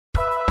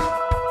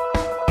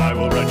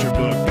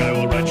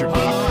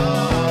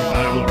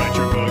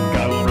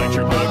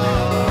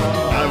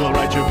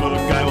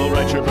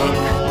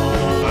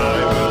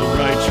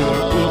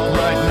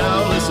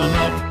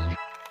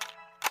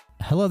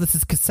Hello, this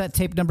is cassette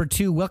tape number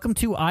 2. Welcome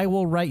to I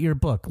Will Write Your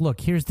Book. Look,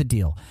 here's the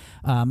deal.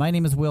 My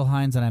name is Will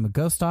Hines, and I'm a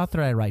ghost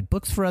author. I write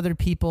books for other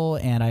people,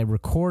 and I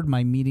record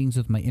my meetings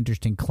with my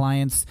interesting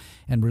clients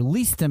and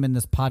release them in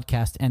this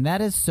podcast. And that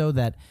is so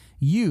that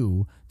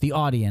you, the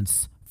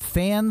audience,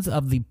 fans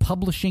of the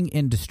publishing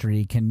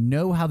industry, can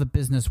know how the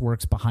business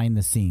works behind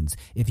the scenes.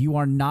 If you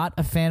are not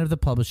a fan of the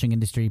publishing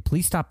industry,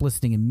 please stop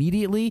listening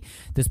immediately.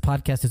 This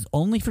podcast is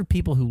only for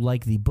people who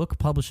like the book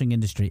publishing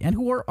industry and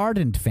who are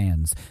ardent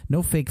fans,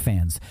 no fake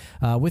fans.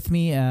 With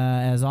me,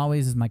 as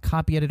always, is my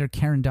copy editor,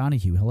 Karen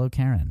Donahue. Hello,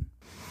 Karen.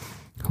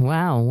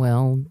 Wow,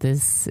 well,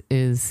 this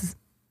is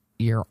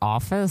your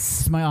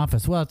office? It's my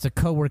office. Well, it's a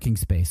co-working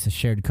space, a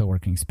shared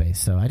co-working space.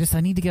 So I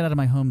need to get out of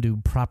my home to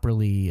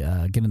properly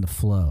get in the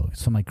flow.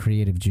 So my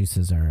creative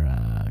juices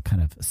are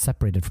kind of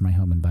separated from my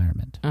home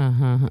environment.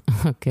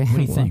 Okay. What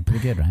do you think?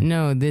 Pretty good, right?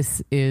 No,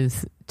 this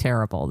is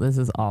terrible. This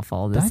is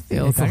awful. This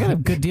feels I like got a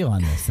good deal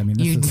on this. I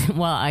mean,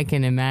 well, I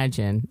can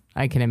imagine.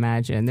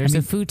 There's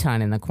a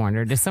futon in the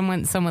corner. Does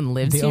someone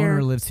lives here? The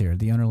owner lives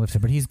here.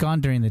 But he's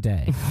gone during the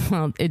day.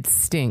 Well, it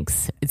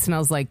stinks. It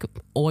smells like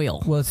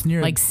oil. Well, it's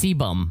near like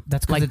sebum.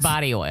 That's like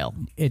body oil.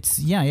 It's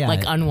yeah.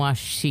 Like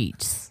unwashed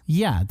sheets.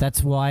 Yeah,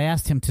 I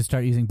asked him to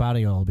start using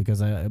body oil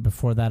because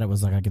before that it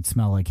was like I could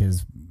smell like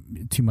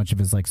too much of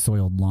his like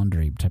soiled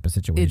laundry type of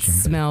situation. It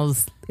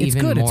smells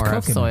even more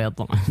of soiled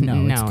laundry.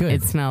 No, it's good.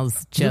 It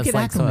smells just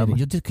like soiled.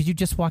 Because you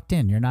just walked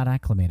in. You're not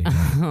acclimated.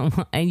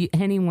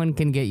 Anyone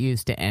can get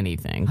used to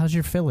anything. How's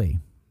your filly?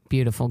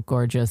 Beautiful,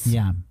 gorgeous.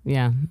 Yeah.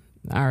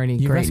 Already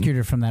You great. rescued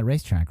her from that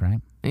racetrack, right?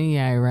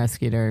 Yeah, I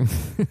rescued her.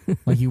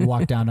 Like you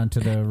walked down onto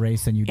the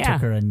race and you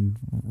took her and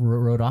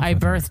rode off. I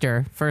birthed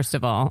her, first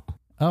of all.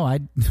 Oh, I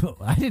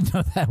didn't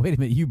know that. Wait a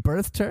minute, you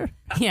birthed her?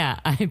 Yeah,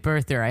 I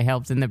birthed her. I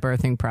helped in the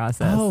birthing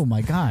process. Oh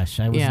my gosh,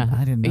 I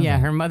didn't know. Yeah, that.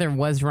 her mother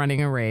was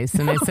running a race,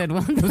 and I said,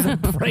 "Well, was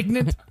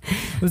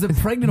a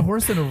pregnant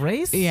horse in a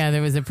race?" Yeah,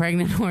 there was a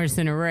pregnant horse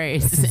in a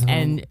race,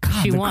 and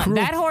she won.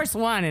 That horse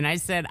won, and I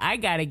said, "I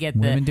got to get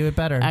women do it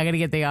better. I got to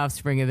get the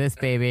offspring of this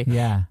baby."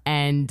 Yeah,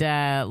 and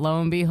lo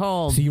and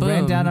behold, so you boom.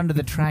 ran down onto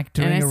the track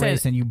during a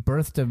race, and you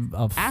birthed a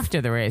after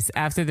the race.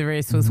 After the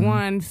race was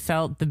won,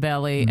 felt the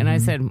belly, and I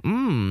said,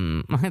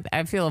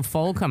 I feel a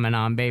foal coming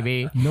on,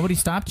 baby. Nobody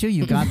stopped you?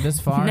 You got this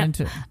far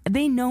into...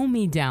 They know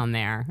me down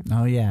there.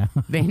 Oh, yeah.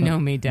 They know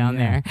me down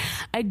there.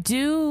 I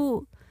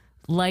do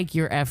like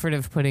your effort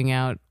of putting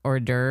out hors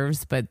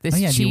d'oeuvres, but this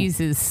cheese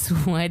is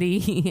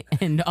sweaty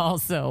and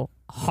also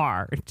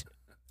hard.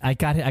 I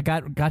got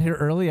here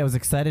early. I was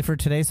excited for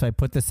today, so I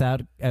put this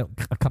out a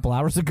couple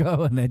hours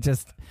ago, and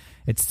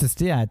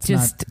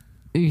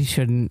you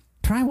shouldn't.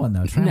 Try one,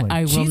 though. Try one.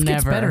 I will cheese never.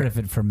 Gets better if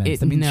it ferments.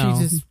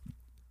 Cheese is...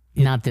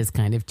 Not this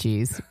kind of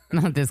cheese.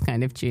 Not this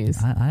kind of cheese.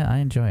 I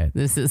enjoy it.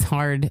 This is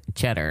hard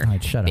cheddar. All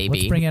right, shut up. Baby.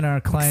 Let's bring in our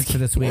clients for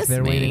this week.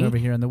 They're me. waiting over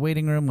here in the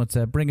waiting room. Let's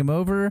bring them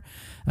over.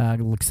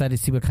 Excited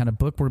to see what kind of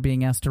book we're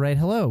being asked to write.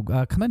 Hello.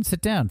 Come in.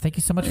 Sit down. Thank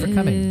you so much for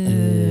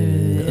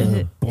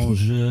coming.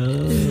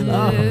 Bonjour.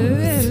 Hello.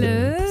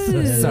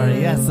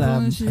 Sorry. Yes.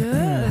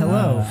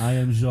 Hello. I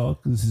am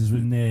Jacques. This is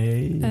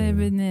René. I am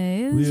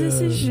René. Je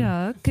suis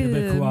Jacques.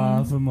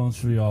 Québécois from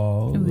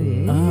Montreal.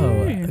 Oui.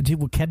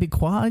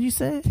 Québécois, you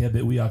say?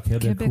 We are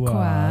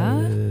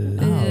Québécois.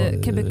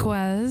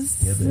 Québécoise.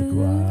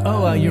 Québécois.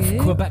 Oh, you're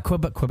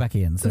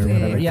Quebecians or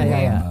whatever.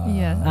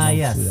 Yeah.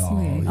 Yes.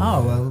 Oui.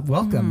 Oh, well,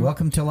 welcome.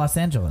 Welcome to Los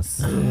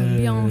Angeles.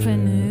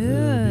 Bienvenue.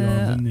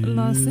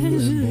 Los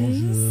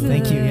Angeles.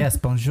 Thank you. Yes.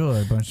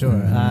 Bonjour.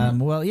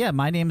 Well, yeah,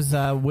 my name's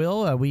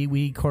Will.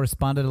 We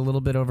corresponded a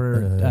little bit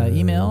over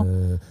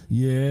email.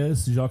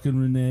 Yes, Jacques and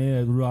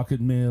René at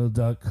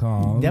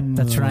rocketmail.com. Yep,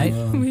 that's right.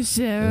 We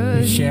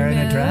share an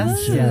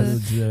address.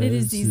 Yes. It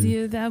is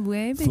easier that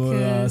way because... For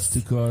us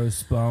to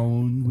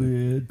correspond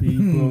with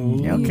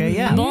people. Okay,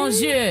 yeah.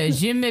 Bonjour,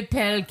 je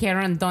m'appelle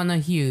Karen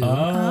Donahue.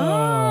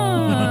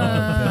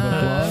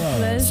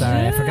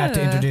 Sorry, I forgot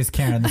to introduce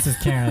Karen. This is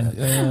Karen.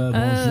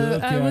 Bonjour,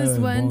 Karen. I was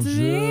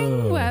wondering,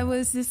 Bonjour. why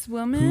was this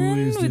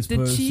woman with the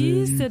person?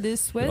 cheese that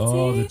is sweaty?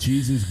 Oh, the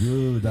cheese is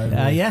good.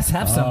 Yes,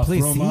 have some,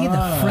 please. Fromage. See,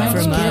 the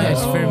French get it.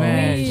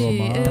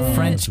 Fromage. The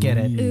French get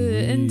it.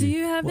 And do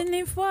you have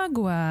any foie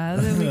gras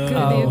that we could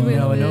eat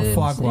with no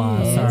foie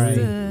gras. cheese? Sorry.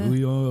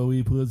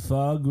 We put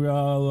foie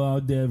gras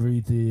on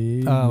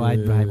everything. Oh, I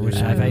wish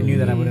if I knew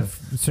that I would have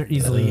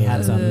easily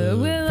had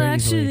some. Well,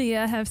 actually,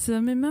 I have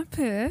some in my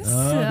purse.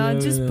 I'll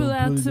just pull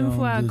out some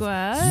foie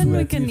gras and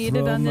we can eat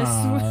it on this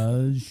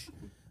one.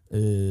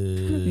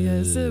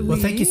 Yes, well,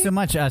 thank you so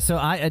much. So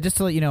I just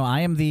to let you know,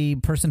 I am the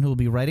person who will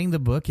be writing the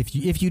book if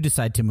you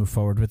decide to move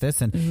forward with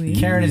this. And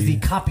Karen is the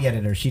copy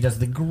editor. She does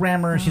the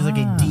grammar. She's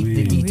looking deep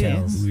the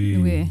details.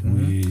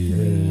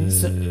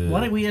 So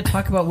why don't we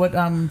talk about what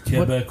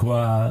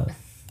Québécois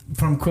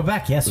from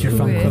Quebec? Yes, you're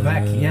from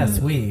Quebec. Yes,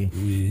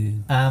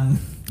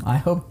 I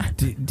hope.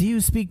 Do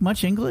you speak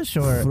much English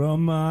or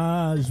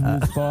fromage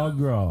with foie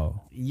gras?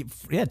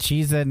 Yeah,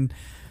 cheese and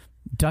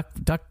duck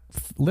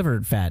liver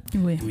fat.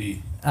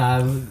 Oui.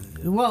 I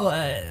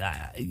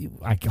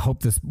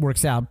hope this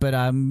works out. But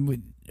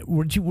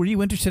were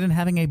you interested in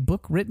having a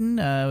book written?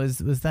 Was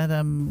that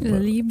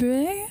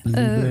Libre?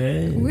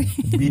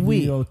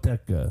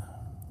 Biblioteca.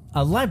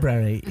 A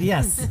library?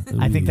 Yes,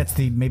 I think that's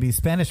the maybe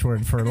Spanish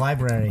word for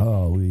library.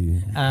 Oh,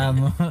 oui.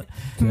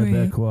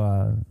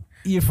 Quebecois.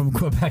 You're from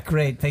Quebec.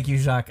 Great. Thank you,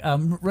 Jacques.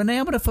 Renee,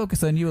 I'm going to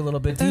focus on you a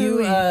little bit.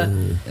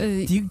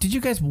 Did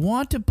you guys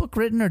want a book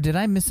written, or did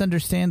I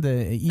misunderstand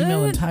the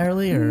email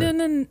entirely? Or?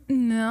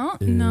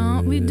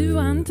 No. We do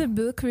want a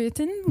book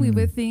written. We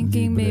were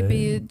thinking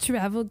maybe a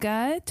travel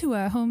guide to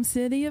our home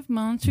city of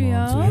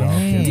Montreal.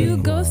 Hey. Do you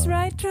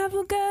ghostwrite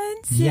travel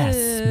guides? Yes,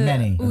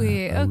 many.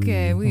 We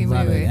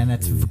love it. And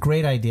that's a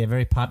great idea.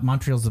 Very pop.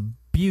 Montreal's a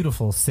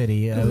beautiful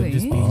city. It would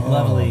just be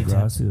lovely.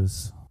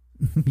 Gracias.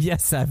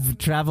 Yes, I've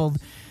traveled.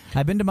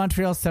 I've been to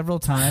Montreal several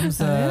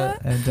times,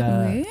 and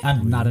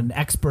I'm not an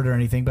expert or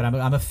anything, but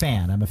I'm a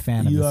fan. I'm a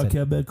fan of the city.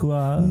 You are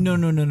Quebecois?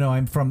 No.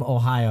 I'm from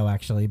Ohio,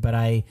 actually, but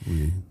I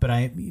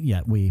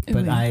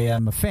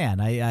am a fan.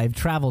 I've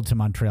traveled to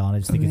Montreal, and I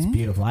just think it's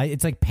beautiful.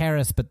 It's like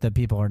Paris, but the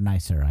people are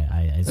nicer.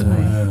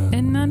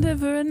 And not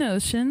over an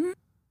ocean.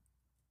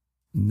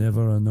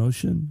 Never an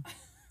ocean?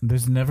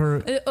 There's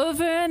never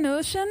over an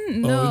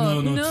ocean.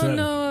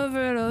 No,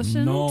 over an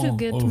ocean to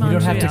get to Montreal. You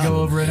don't have to go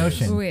over an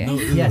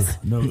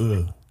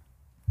ocean.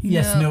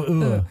 Yes.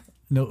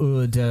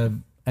 No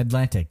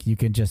Atlantic. You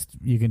can just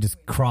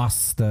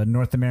cross the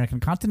North American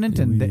continent,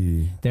 and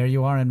there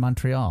you are in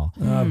Montreal.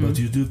 But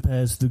you do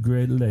pass the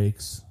Great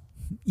Lakes.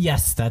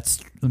 Yes,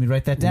 let me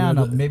write that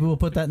down. Maybe we'll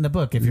put that in the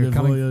book if you're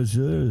coming.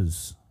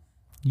 Voyageurs.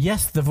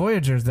 Yes, the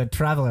voyagers, the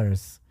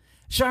travelers.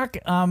 Jacques,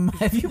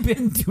 have you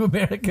been to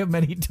America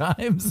many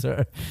times?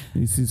 Or?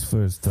 This is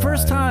first time.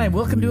 First time.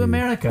 Welcome to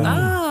America.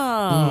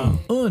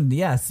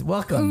 Yes,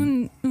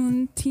 welcome.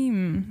 Un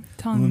team.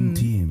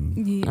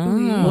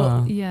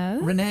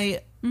 Yes.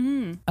 Renee,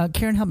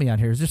 Karen, help me out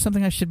here. Is there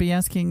something I should be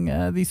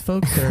asking these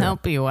folks? Or?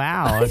 Help you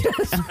out.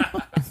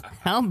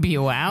 Help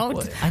you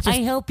out? I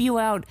help you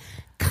out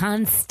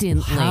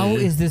constantly. How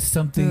is this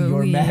something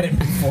you're mad at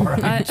me for?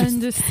 I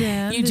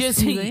understand. You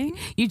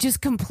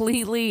just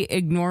completely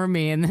ignore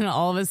me, and then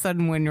all of a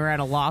sudden, when you're at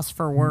a loss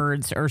for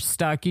words or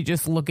stuck, you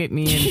just look at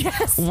me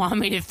and want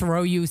me to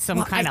throw you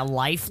some kind of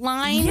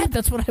lifeline. Yeah,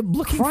 that's what I'm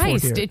looking for.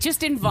 Here. It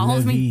just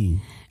involves me.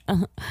 A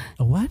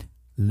what?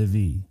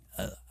 Levi.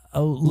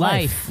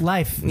 Life.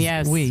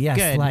 Yes.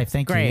 Good. Life.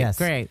 Thank you. Yes.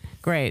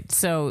 Great.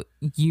 So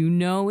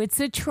it's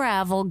a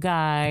travel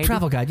guide.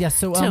 Yes.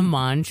 So to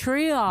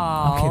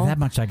Montreal. Okay, that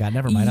much I got.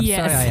 Never mind. I'm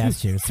sorry I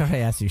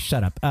asked you.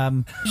 Shut up.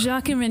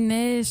 Jacques and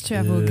Renee's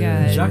travel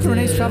guide. Jacques and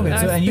Renee's travel guide.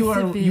 So, and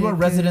you are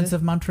residents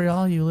of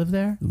Montreal. You live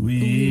there.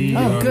 Oui.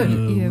 Oh, good.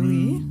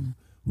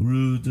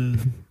 Rue de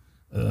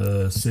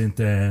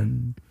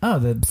Sainte-Anne. Oh,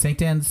 the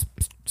Sainte-Anne's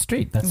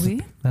Street. That's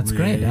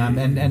great.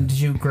 And did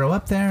you grow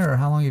up there, or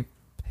how long?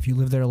 Have you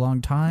lived there a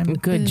long time?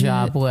 Good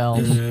job, Will.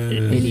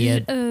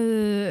 Idiot.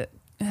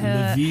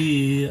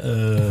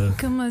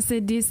 Comment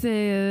se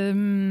dice?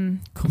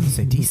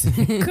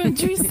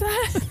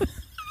 Countryside?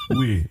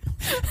 Oui.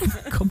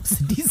 Como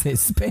se dice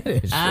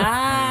Spanish?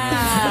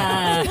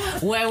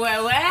 What?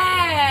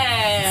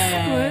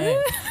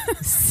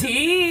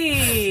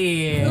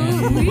 Sí.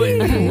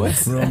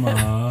 From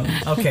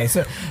okay,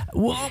 so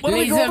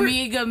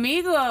Les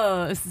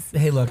amigos.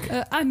 Hey, look.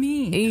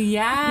 Ami.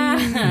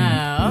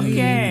 Yeah.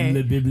 Okay.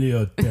 La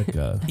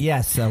biblioteca.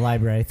 Yes,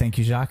 library. Thank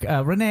you, Jacques.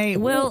 Renee.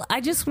 Will, I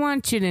just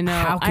want you to know.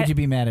 How could you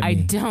be mad at me? I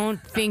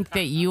don't think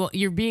that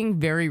you're being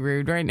very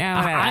rude right now.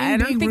 I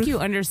don't think you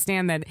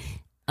understand that.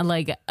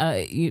 Like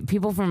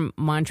people from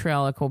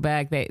Montreal or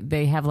Quebec,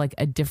 they have like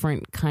a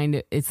different kind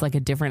of. It's like a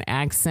different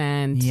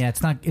accent. Yeah,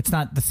 it's not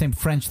the same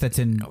French that's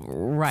in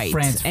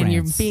France. And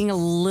you're being a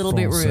little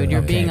bit rude.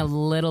 You're being a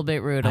little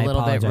bit rude.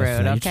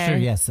 Okay. Sure.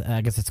 Yes,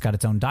 I guess it's got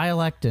its own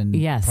dialect and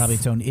probably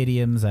its own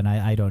idioms, and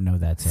I don't know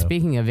that. So.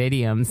 Speaking of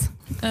idioms,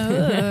 We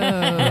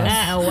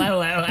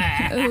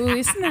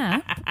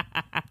snap.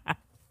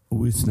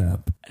 We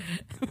snap.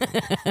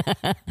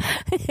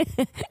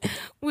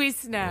 We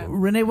snap.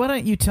 Renee, why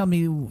don't you tell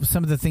me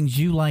some of the things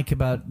you like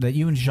that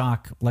you and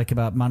Jacques like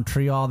about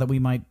Montreal that we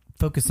might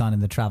focus on in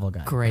the travel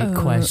guide? Great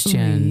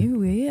question.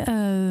 We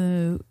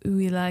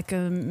like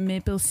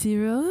maple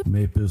syrup.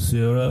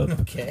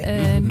 Okay.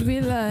 And we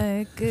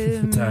like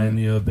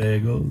tiny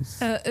bagels.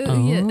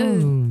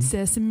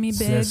 Sesame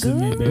bagel.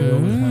 Sesame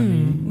bagel with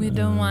honey. We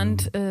don't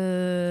want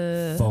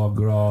foie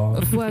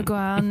gras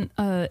on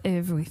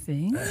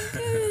everything.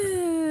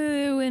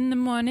 In the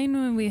morning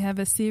when we have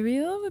a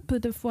cereal, we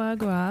put the foie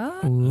gras.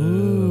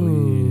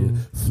 Ooh.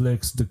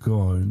 Flex the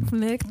corn.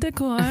 And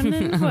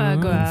foie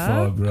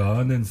gras.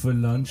 And then for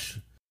lunch,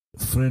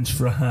 French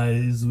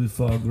fries with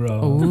foie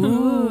gras.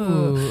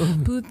 Ooh.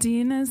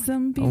 Poutine, as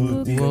some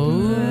people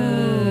call it.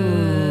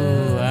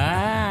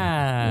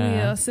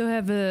 We also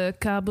have a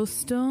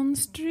cobblestone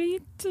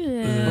street.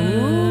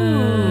 And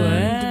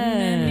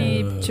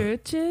many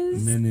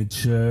churches. Many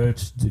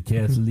church, the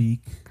Catholic.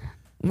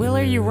 Will,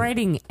 are you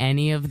writing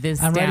any of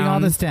this I'm down? writing all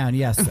this down,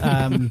 yes.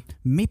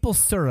 Maple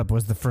syrup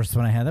was the first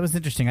one I had. That was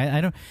interesting.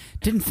 I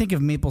didn't think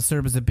of maple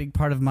syrup as a big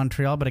part of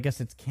Montreal, but I guess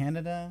it's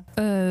Canada.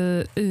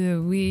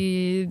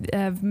 We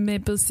have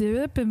maple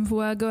syrup and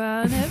foie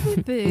gras and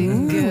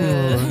everything.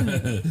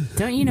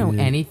 Don't you know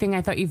anything?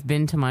 I thought you've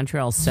been to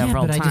Montreal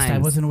several but times. I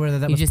wasn't aware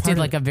that you was just part did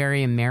like a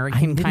very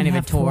American kind of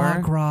a tour.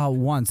 Foie gras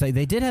once.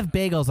 They did have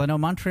bagels. I know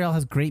Montreal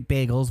has great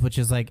bagels, which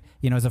is like,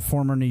 as a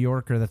former New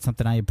Yorker, that's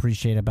something I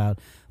appreciate about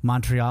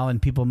Montreal,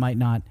 and people might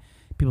not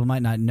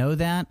know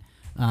that.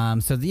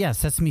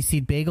 Sesame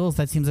seed bagels,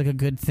 that seems like a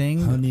good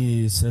thing.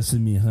 Honey,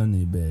 sesame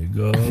honey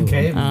bagel.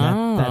 Okay,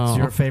 that's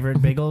your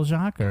favorite bagel,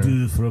 Jacques? Or?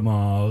 Du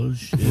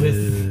fromage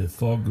with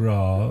foie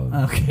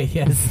gras. Okay,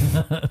 yes.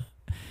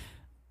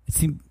 It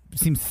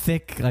seems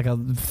thick, like a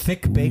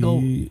thick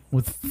bagel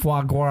with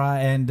foie gras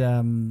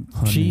and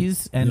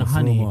cheese and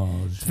honey.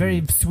 Fromage. It's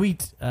very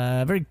sweet,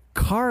 very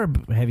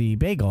carb-heavy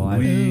bagel. I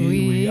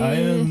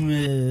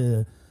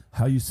am...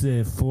 how you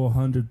say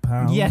 400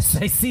 pounds? Yes,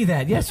 I see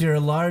that. Yes, you're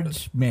a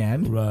large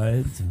man.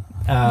 Right.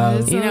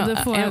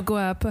 The foie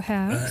gras,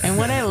 perhaps. And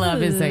what I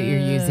love is that you're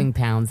using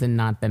pounds and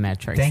not the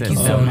metric Thank system.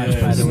 you so much,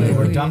 by the way.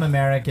 We're dumb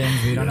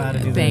Americans. We don't know how to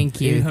do that.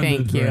 Thank you.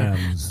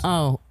 Grams.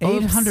 Oh,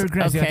 800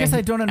 grams. Okay. I guess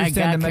I don't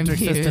understand the metric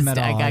system at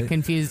all. I got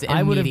confused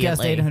I would have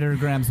guessed immediately. 800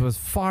 grams was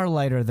far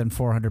lighter than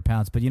 400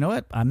 pounds. But you know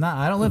what? I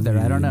don't live there.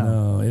 I don't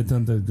know. No,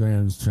 800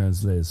 grams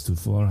translates to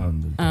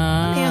 400. Let me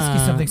ask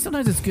you something.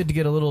 Sometimes it's good to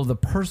get a little of the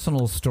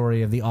personal story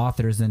of the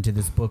authors into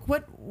this book.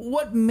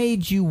 What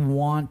made you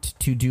want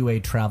to do a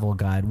travel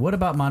guide? What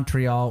about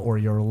Montreal or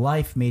your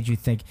life made you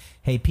think,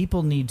 hey,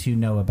 people need to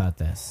know about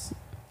this?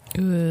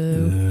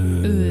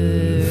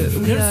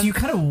 Notice you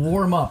kind of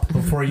warm up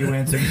before you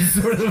answer. You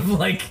sort of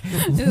like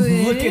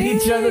look at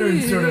each other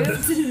and sort of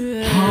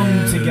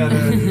hum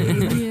together.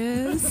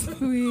 Yes,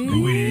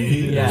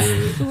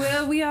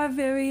 Well, we are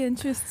very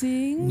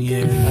interesting.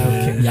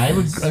 Okay. I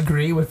would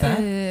agree with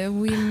that.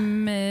 We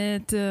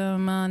met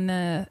on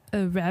a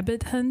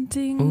rabbit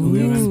hunting.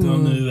 We went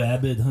on a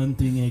rabbit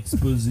hunting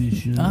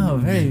exposition. Oh,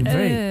 very,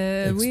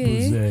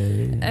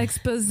 very.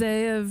 Expose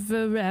of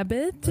a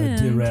rabbit.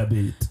 The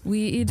rabbit. We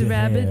eat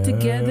rabbit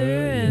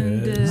together,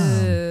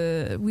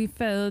 and we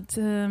felt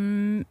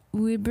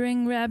we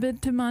bring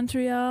rabbit to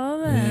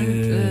Montreal,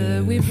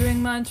 and we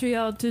bring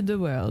Montreal to the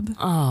world.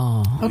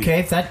 Oh,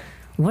 okay.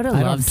 What a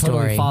love story!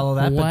 Totally follow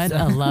that. What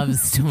a love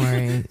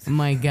story!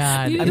 My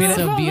God, it's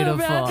so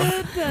beautiful.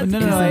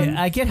 No.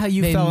 I get how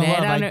you fell in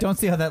love. I don't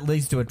see how that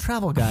leads to a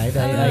travel guide.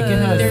 I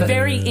get how they're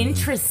very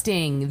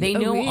interesting. They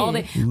know all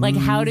the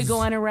how to go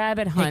on a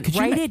rabbit hunt. Hey,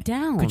 Write it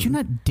down. Could you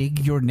not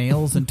dig your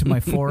nails into my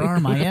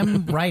forearm? I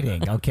am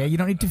writing. Okay, you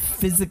don't need to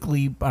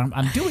physically.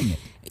 I'm doing it.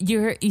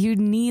 You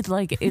need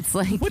it's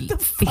like what the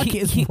fuck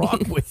is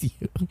wrong with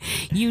you?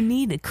 You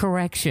need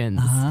corrections,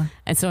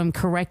 and so I'm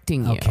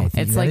correcting you. Okay,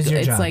 it's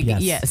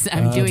yes,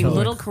 I'm doing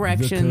little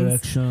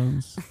corrections.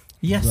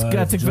 Yes,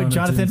 that's a good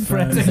Jonathan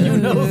Franzen. You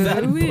know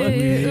that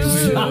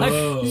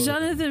book.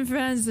 Jonathan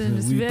Franzen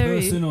is very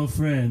personal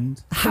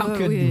friend. How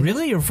could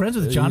really you're friends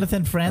with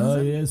Jonathan Franzen?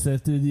 Oh yes,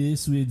 after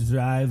this we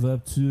drive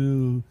up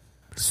to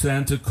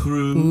Santa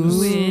Cruz.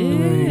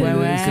 We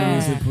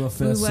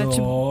professor. watch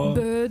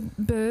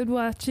bird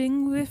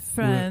watching with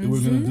friends.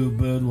 We're gonna do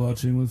bird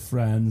watching with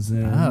friends.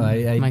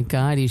 And my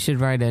God, you should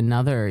write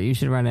another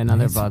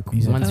book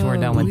once we're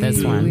done with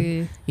this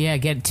one. Yeah,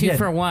 get 2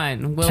 for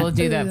 1. We'll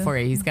do that for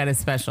you. He's got a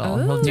special.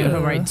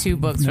 He'll write 2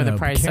 books for the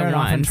price of 1.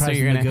 Often tries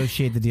to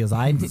negotiate the deals.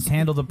 I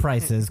handle the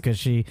prices because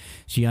she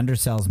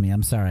undersells me.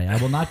 I'm sorry. I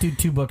will not do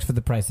 2 books for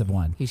the price of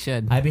 1. He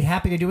should. I'd be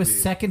happy to do a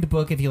second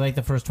book if you like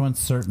the first one,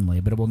 certainly,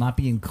 but it will not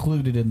be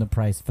included in the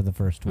price for the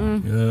first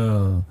one.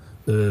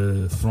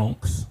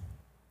 Francs.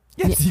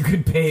 Yes, you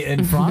could pay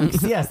in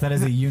francs. Yes, that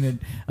is a unit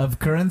of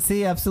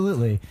currency.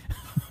 Absolutely.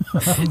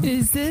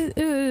 Is it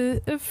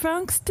a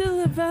franc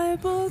still a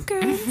viable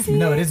currency?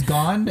 No, it is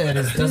gone. It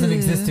doesn't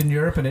exist in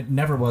Europe, and it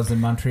never was in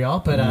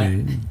Montreal. But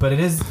it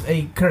is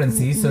a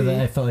currency, so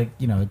that I felt like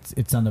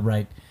it's on the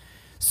right.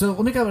 So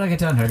let me go. What I get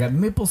down here. I got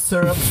maple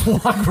syrup,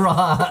 foie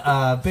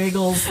gras,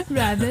 bagels,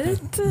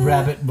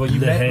 rabbit. Well,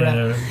 you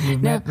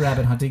met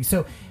rabbit hunting.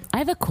 So. I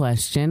have a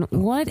question.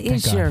 What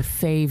is your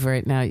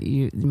favorite? Now,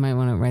 you might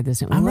want to write this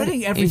down. I'm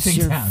writing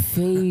everything down. What is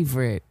your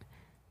favorite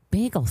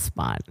bagel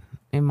spot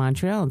in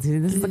Montreal? See,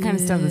 this is the kind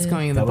of stuff that's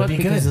going in the book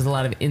because there's a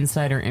lot of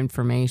insider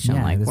information.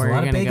 Yeah, like there's where a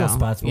lot you're of bagel go.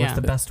 spots. But what's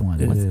the best one?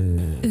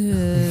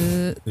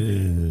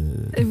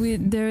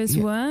 There is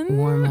one.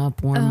 Warm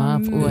up.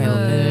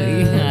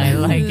 I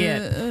like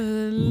it.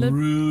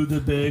 Rue de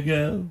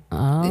Bagel.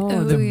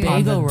 Oh, the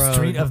Bagel Road.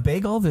 Street of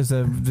Bagel? There's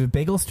the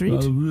Bagel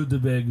Street? Rue de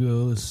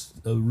Bagel is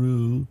a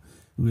rue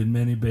with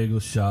many bagel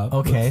shops.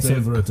 Okay.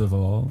 Favorite of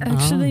all.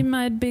 Actually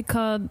might be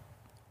called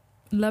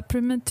La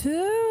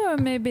Primature, or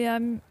maybe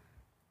I'm...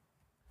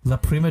 La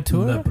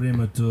Primature? La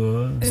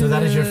Primature. So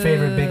that is your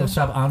favorite bagel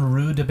shop on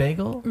Rue de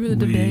Bagel? Rue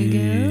de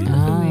Bagel.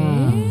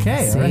 Oh.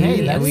 Okay. See,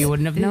 hey, we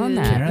wouldn't have known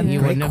that. Karen,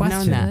 You wouldn't have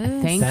question. known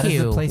that. Thank that you.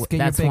 Is the place to get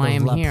That's your bagels. why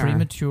I'm La here.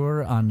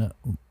 Primature on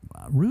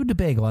Rue de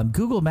Bagel. I'm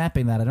Google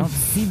mapping that. I don't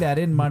see that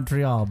in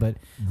Montreal, but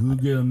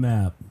Google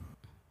Map.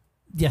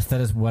 yes,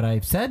 that is what I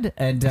said.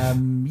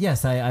 And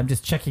yes, I'm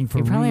just checking for.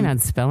 You're probably Rue. not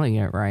spelling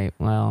it right.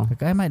 Well,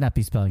 I might not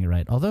be spelling it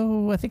right,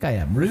 although I think I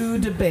am. Rue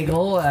de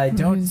Bagel. I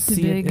don't Rue de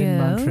see it in Bagel.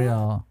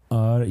 Montreal.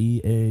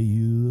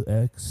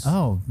 REAUX.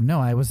 Oh no,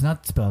 I was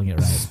not spelling it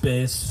right.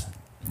 Space.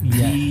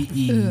 Yeah. BE.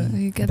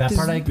 You got That the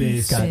part I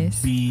Space. got.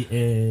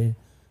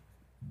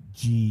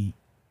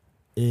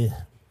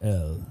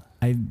 BAGL.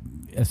 I'm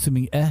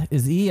assuming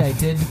is E.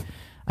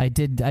 I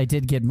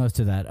did get most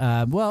of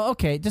that. Well,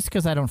 okay, just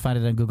because I don't find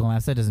it on Google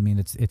Maps, that doesn't mean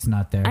it's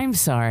not there. I'm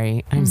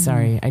sorry. I'm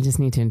sorry. I just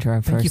need to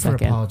interrupt Thank for you a second.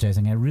 for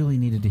apologizing. I really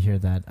needed to hear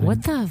that.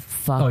 What the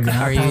fuck Oh, you're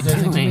not are you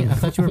apologizing to me? doing? I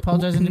thought you were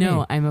apologizing to me.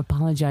 No, I'm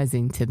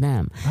apologizing to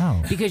them.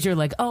 Oh, Because you're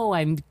like, oh,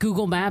 I'm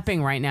Google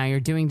mapping right now. You're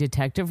doing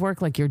detective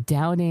work. Like you're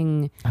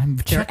doubting I'm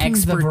their checking the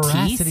expertise.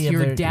 veracity of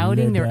You're their.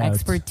 doubting their No doubt.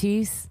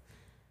 expertise.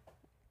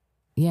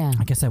 Yeah.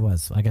 I guess I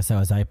was.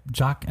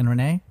 Jock and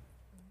Renee,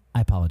 I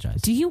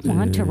apologize. Do you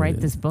want to write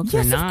this book or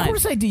Yes, not? of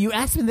course I do. You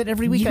ask me that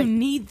every week. You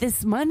need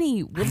this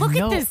money. Look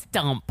know. at this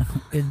dump.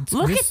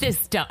 Look at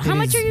this dump. How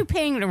much are you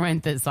paying to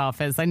rent this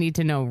office? I need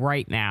to know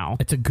right now.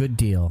 It's a good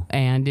deal.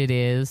 And it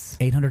is.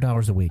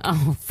 $800 a week.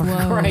 Oh, for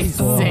Whoa.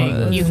 Christ's Oh, sake,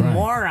 that's you right.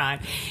 moron.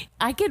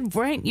 I could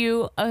rent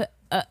you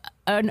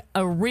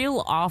a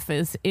real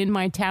office in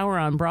my tower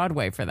on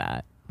Broadway for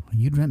that.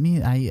 You'd rent me?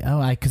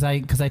 Because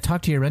I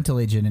talked to your rental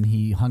agent and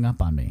he hung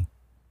up on me.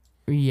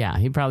 Yeah,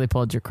 he probably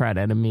pulled your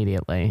credit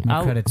immediately.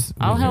 My credit's-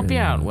 I'll help you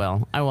out,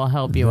 Will. I will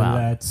help you out.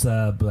 Let's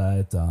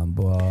bright on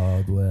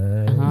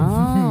Broadway.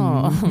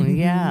 Oh,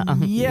 yeah.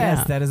 Yes,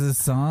 Yeah. that is a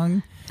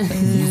song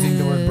using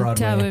the word Broadway.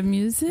 Tower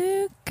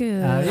Music.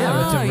 Yeah, it's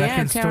Oh, a yeah,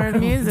 record Tower store. of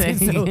Music.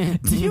 So,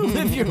 do you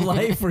live your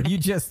life where you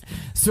just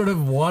sort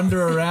of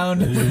wander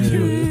around and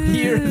you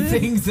hear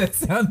things that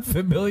sound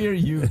familiar?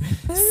 You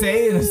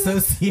say an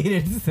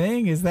associated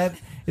thing. Is that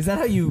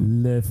how you?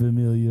 Le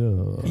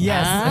Familiar.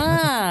 Yes.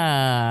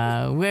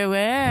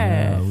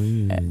 Where?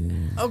 oui.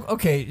 Oh,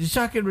 okay,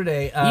 Jacques and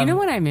Renee. You know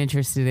what I'm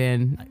interested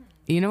in?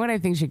 You know what I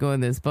think should go in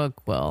this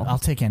book, Will? I'll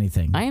take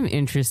anything. I am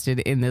interested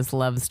in this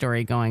love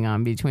story going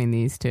on between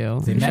these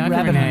two. They met Jacques and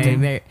rabbit Renee,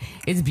 hunting.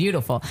 it's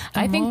beautiful.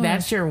 I think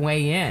that's your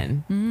way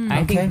in.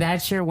 I Okay. think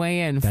that's your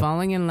way in.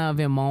 Falling in love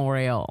in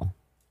Montreal.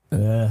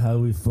 How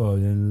we fall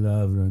in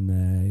love,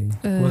 Renee.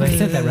 Well, they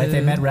said that, right?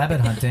 They met rabbit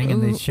hunting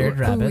and they shared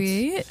rabbits.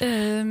 Oui,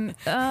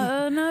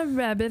 on a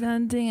rabbit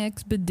hunting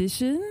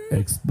expedition.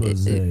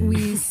 Expose.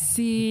 We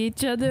see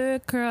each other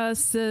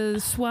across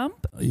a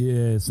swamp.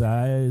 Yes,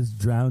 I is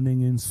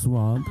drowning in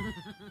swamp.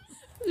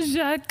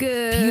 Jacques,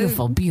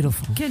 Beautiful,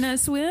 beautiful. can I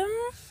swim?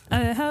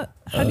 How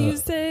do you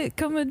say?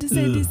 Comment tu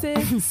say?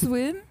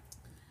 Swim?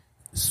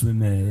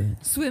 Swimmer.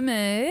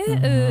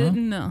 Swimmer?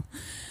 No.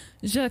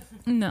 Jacques,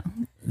 no.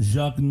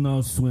 Jacques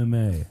no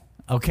swimmer.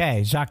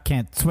 Okay, Jacques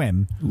can't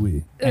swim,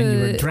 Oui. and you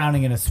were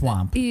drowning in a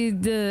swamp.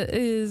 It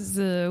is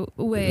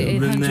weigh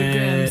 800 Renee-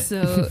 grams,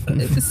 so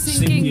Sinking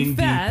sinking deep.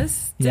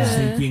 fast. Yeah.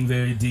 Sinking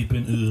very deep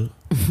in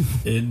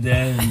and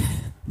then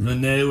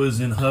Renee was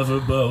in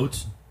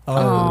hoverboat.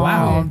 Oh,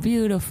 wow.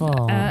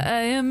 Beautiful.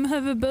 I am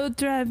hoverboat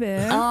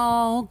driver.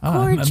 Oh, Oh,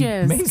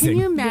 gorgeous. amazing. Can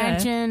you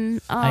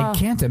imagine? I Oh,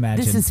 can't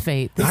imagine. This is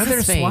fate. This Are is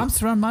there fate.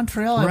 swamps around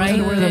Montreal? I Right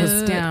wasn't aware there was.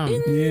 this down.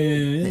 Yeah,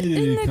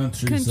 in the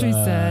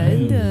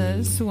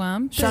countryside,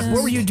 swamp. Jacques,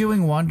 what were you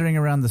doing wandering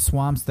around the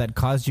swamps that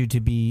caused you to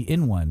be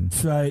in one?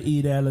 Try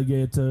eat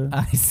alligator.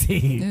 I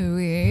see.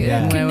 Oui.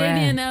 Yeah.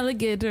 Canadian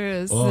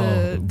alligators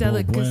Oh,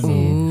 delicacy.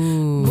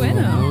 Ooh,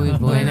 Bueno. Muy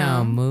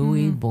bueno. Bueno.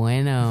 Muy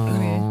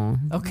bueno.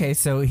 Okay,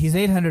 so he's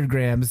 800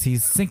 grams.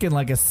 He's sinking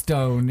like a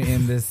stone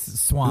in this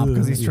swamp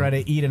because he's trying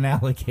to eat an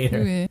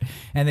alligator. Oui.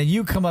 And then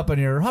you come up on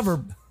your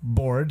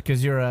hoverboard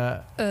because you're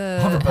a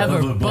hoverboat.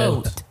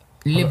 Hoverboat.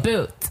 Le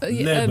boat.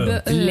 Le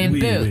boat. Le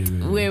Oui,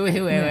 boat. oui,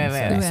 oui.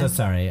 Wait. So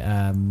sorry.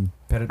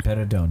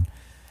 Perdón.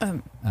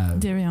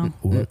 Darion.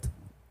 What?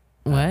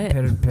 What?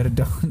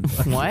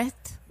 Perdón. What?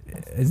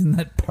 Isn't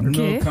that part?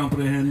 Okay. No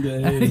comprehend.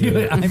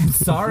 I'm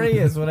sorry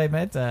is what I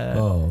meant.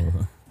 Oh,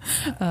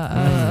 Isn't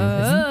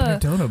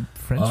perdón a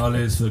French? all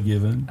is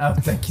forgiven. Oh,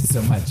 thank you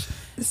so much.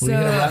 So We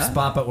hit a rough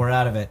spot, but we're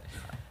out of it.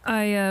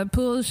 I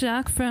pull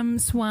Jacques from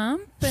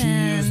swamp She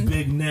used and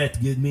big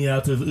net. Get me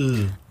out of.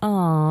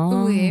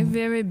 Aww. we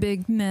very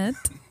big net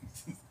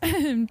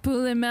and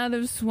pull him out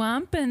of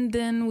swamp, and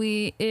then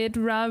we ate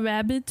raw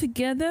rabbit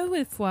together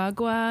with foie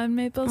gras and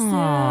maple syrup.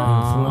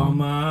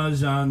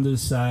 Fromage on the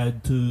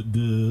side to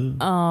do.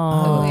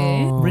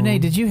 Oh. Renee,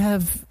 did you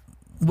have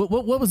what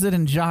was it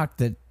in Jacques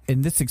that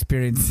in this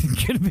experience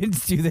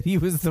convinced you that he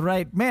was the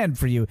right man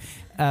for you?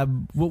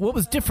 What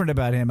was different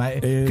about him?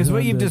 Because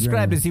what you've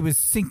described is he was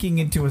sinking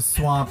into a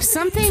swamp.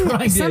 Something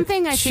trying to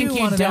I think chew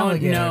you on an don't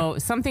alligator. know.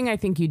 Something I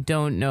think you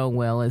don't know,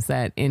 Will, is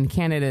that in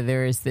Canada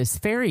there is this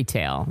fairy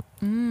tale,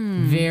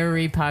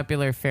 very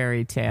popular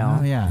fairy tale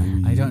Oh yeah,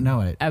 I don't know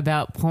it.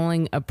 about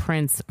pulling a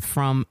prince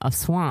from a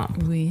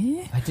swamp.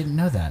 Oui. I didn't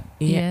know that.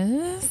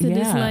 Yes, it is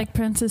Yeah. like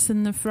Princess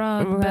and the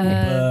Frog, Right.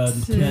 But but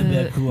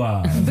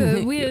Québécois.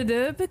 but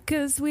weirder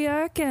because we we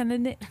are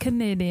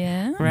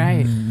Canadian.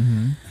 Right.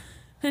 Mm-hmm.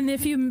 And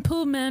if you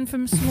pull man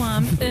from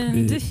swamp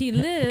and he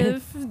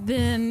live,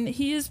 then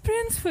he is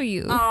prince for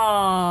you.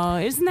 Oh,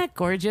 isn't that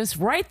gorgeous?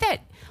 Write that.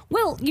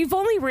 Well, you've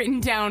only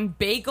written down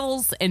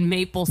bagels and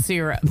maple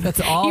syrup.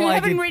 That's all you I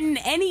haven't could- written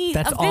any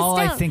That's of this all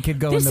I down. think could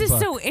go this in the book.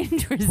 This is so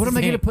interesting. What am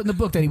I going to put in the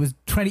book? That he was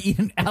trying to eat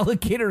an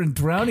alligator and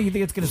drowning? You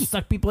think it's going to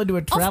suck people into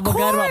a travel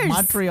guide about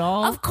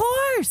Montreal? Of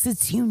course.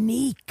 It's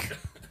unique.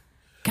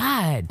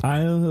 God. I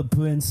am a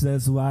prince.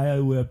 That's why I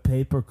wear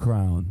paper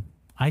crown.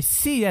 I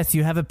see. Yes,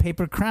 you have a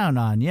paper crown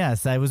on.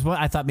 Yes, I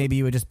thought maybe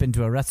you had just been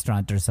to a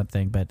restaurant or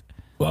something, but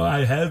Well,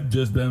 I have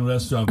just been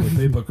restaurant with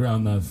paper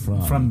crown, not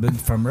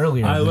from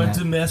earlier. I than went that.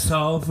 to mess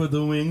hall for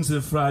the wings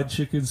and fried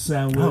chicken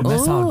sandwich. Oh,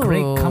 mess hall,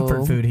 great Ooh.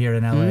 comfort food here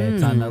in LA.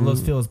 It's on Los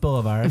Feliz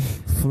Boulevard.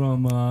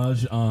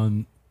 Fromage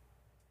on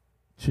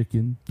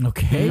chicken.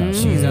 Okay,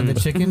 cheese on the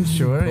chicken,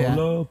 sure. Yeah.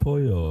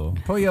 Pollo.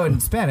 Pollo in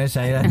Spanish.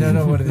 I don't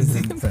know what it is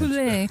in French.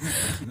 Poulet.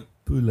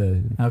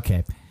 Poulet.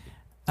 Okay.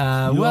 You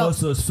Well,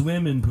 also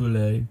swim in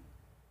poulet.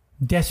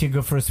 yes, you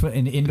go for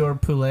an indoor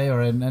poulet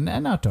or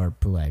an outdoor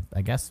poulet,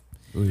 I guess.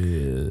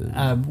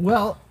 Yeah.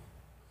 Well,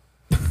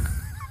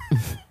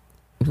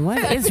 What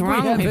I is think we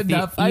wrong have with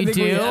enough. you? I You think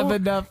do? we have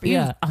enough. You-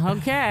 Yeah.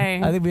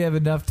 Okay. I think we have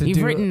enough to You've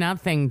do. written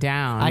nothing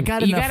down. I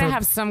got You enough got to for-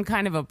 have some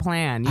kind of a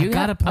plan. I You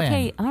got a plan.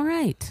 Okay, all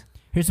right.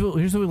 Here's what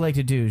we like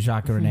to do,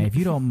 Jacques and Renee, if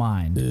you don't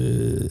mind.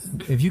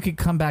 If you could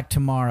come back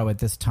tomorrow at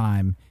this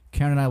time,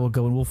 Karen and I will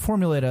go and we'll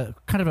formulate a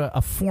kind of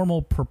a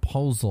formal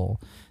proposal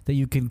that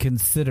you can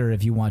consider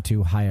if you want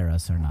to hire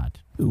us or not.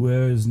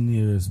 Where is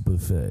nearest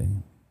buffet?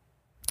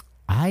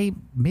 I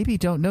maybe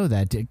don't know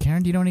that.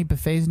 Karen, do you know any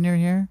buffets near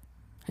here?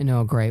 I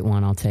know a great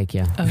one. I'll take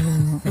you.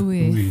 Oh,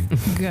 oui.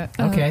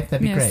 Okay, that'd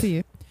be merci.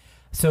 great.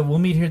 So we'll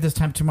meet here this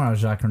time tomorrow,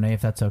 Jacques and Renee,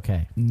 if that's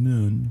okay.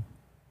 Noon.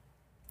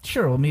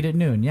 Sure, we'll meet at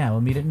noon. Yeah,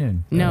 we'll meet at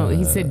noon. No,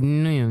 he said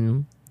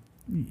noon.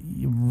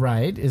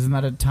 Right. Isn't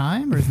that a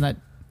time or isn't that...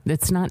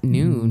 That's not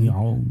noon.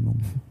 No.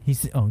 He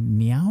said, oh,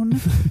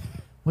 nyown?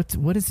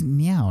 What is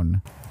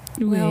nyown?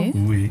 Oui.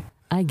 Oui.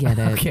 I get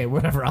it. Okay,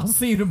 whatever. I'll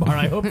see you tomorrow.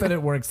 I hope that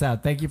it works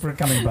out. Thank you for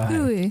coming by.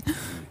 Oui.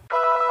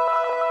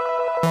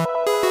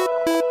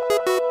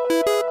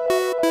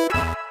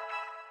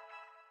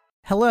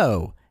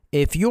 Hello.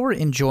 If you're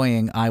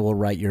enjoying I Will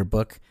Write Your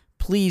Book,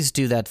 please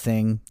do that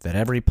thing that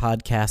every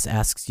podcast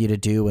asks you to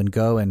do and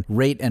go and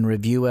rate and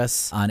review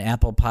us on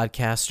Apple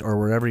Podcasts or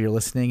wherever you're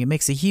listening. It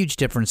makes a huge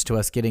difference to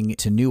us getting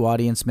to new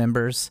audience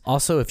members.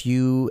 Also, if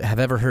you have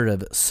ever heard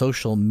of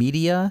social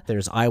media,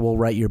 there's I Will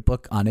Write Your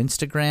Book on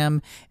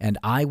Instagram and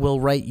I Will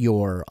Write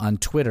Your on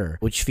Twitter,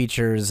 which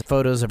features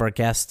photos of our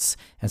guests.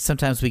 And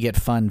sometimes we get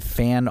fun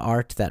fan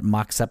art that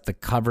mocks up the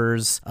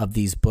covers of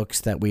these books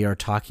that we are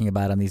talking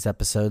about on these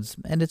episodes.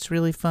 And it's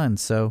really fun.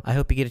 So I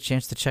hope you get a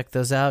chance to check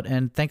those out.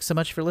 And thanks so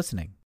much for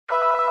listening.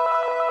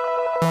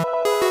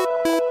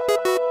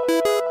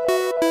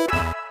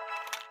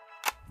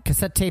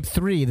 Cassette tape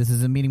 3. This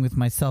is a meeting with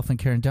myself and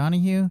Karen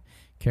Donahue.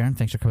 Karen,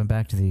 thanks for coming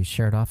back to the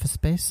shared office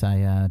space.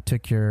 I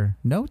took your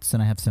notes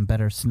and I have some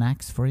better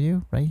snacks for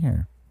you right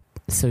here.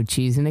 So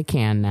cheese in a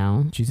can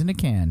now. Cheese in a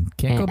can.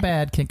 Can't go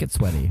bad, can't get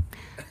sweaty.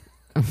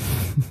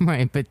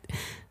 Right, but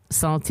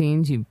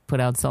saltines, you put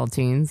out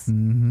saltines.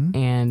 Mm-hmm.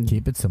 And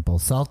Keep it simple.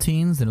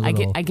 Saltines and a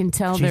little... I can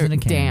tell cheese they're in a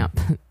can. damp.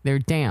 They're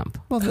damp.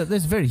 Well,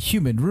 there's a very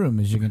humid room,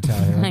 as you can tell.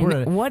 I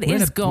know. What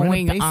is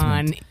going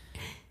on?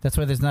 That's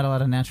why there's not a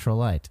lot of natural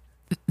light.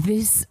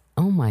 This,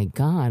 oh my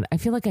God. I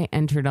feel like I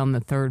entered on the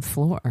 3rd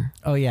floor.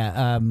 Oh,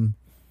 yeah.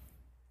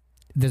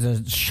 There's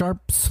a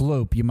sharp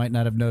slope you might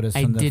not have noticed.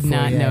 I from the did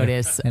not foyer.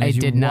 notice. And I as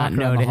you did not walk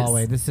around notice. The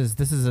hallway, this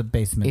is a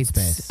basement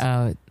space.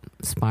 It's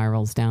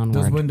spirals Those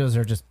downward. windows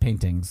are just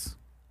paintings,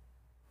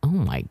 Oh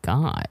my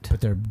God. but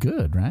they're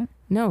good, right?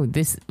 No,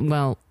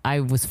 I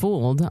was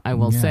fooled. I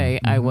will say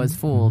I was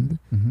fooled.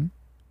 Mm-hmm.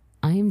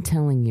 I am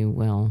telling you,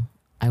 Will,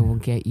 I will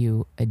get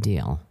you a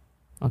deal.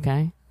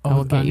 Okay? I Oh,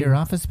 will get on you your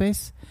office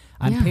space?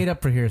 I'm Yeah. paid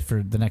up for here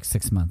for the next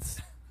 6 months.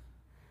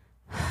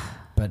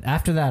 But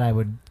after that, I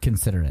would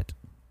consider it.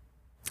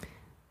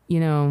 You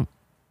know,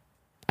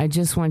 I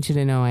just want you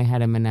to know I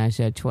had a menage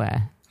a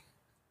trois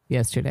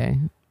yesterday.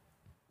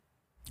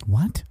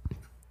 What?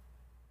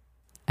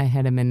 I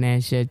had a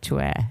menage a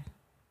trois.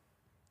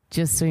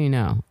 Just so you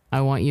know,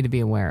 I want you to be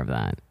aware of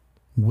that.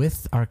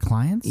 With our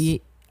clients?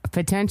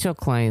 Potential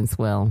clients,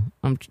 Will.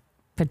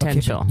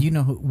 Potential. Okay, but you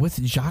know,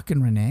 with Jacques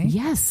and Renee?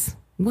 Yes.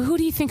 Well, who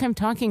do you think I'm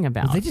talking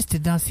about? Well, they just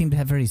did not seem to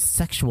have very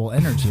sexual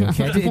energy,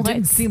 okay? It didn't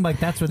What? seem like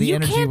that's where the you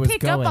energy can't was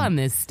pick going. up on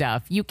this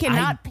stuff. You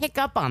cannot pick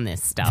up on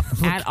this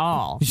stuff at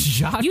all.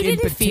 Jacques You in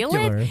didn't feel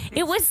particular. it?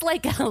 It was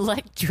like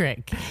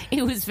electric.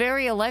 It was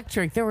very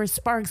electric. There were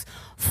sparks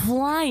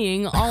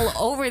flying all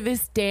over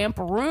this damp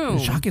room.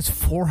 Jacques is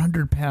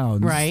 400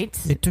 pounds. Right.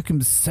 It took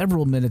him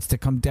several minutes to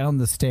come down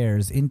the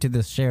stairs into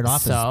this shared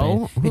office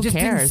So, space. who It just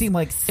didn't cares? seem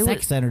like It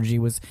sex energy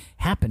was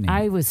happening.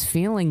 I was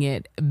feeling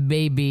it,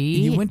 baby.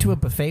 You went to a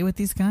buffet with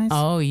these guys?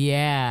 Oh,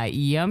 yeah.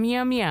 Yum,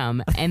 yum,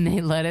 yum. And they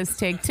let us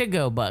take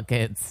to-go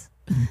buckets.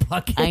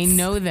 Buckets? I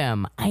know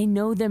them. I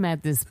know them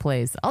at this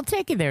place. I'll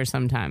take you there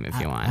sometime if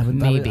you want.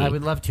 I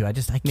would love to. I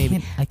Maybe.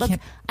 can't. Look,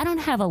 I don't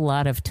have a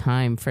lot of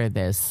time for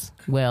this,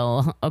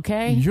 Will.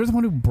 Okay? You're the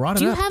one who brought it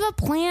Do you up. have a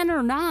plan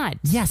or not?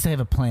 Yes, I have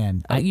a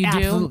plan. You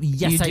do?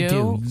 Yes, You I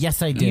do.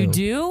 Yes, I do. You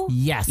do?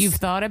 Yes. You've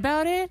thought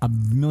about it? a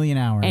million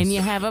hours. And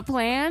you have a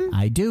plan?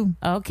 I do.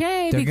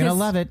 Okay. They're going to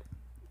love it.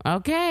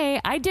 Okay.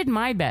 I did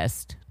my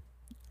best.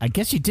 I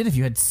guess you did if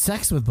you had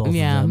sex with both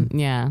Yeah. of them.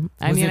 Yeah.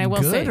 Was it I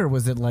will good say. or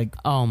was it like,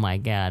 Oh my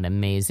God.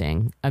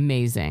 Amazing.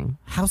 Amazing.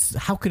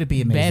 how could it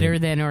be amazing? Better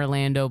than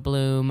Orlando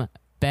Bloom.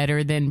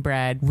 Better than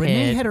Brad Pitt.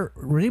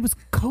 Renee was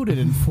coated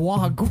in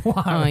foie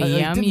gras. Oh, It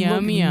yum, didn't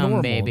yum, look yum,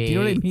 normal. baby. Do you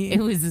know what I mean?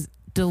 It was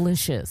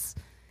delicious.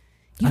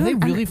 Are they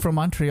really from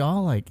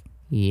Montreal? Like,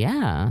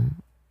 Yeah.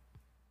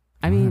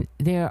 I mean,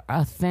 they're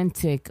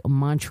authentic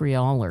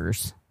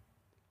Montrealers.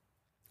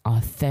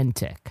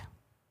 Authentic.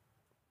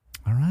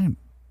 all right.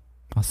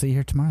 I'll see you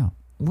here tomorrow.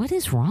 What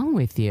is wrong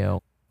with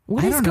you?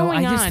 What I is don't know.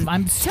 going I just- on?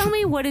 I'm Tell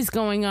me what is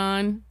going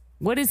on.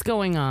 What is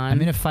going on?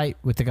 I'm in a fight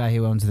with the guy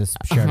who owns this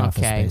shared office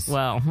okay. space.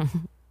 Well,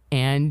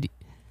 and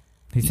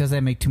He says I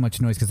make too much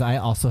noise because I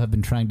also have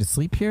been trying to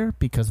sleep here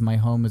because my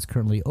home is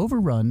currently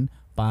overrun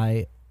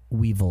by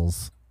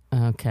weevils.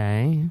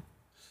 okay.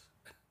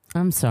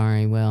 I'm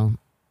sorry, Will.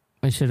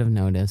 I should have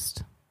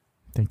noticed.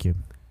 Thank you.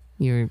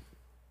 Your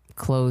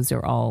clothes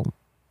are all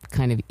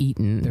kind of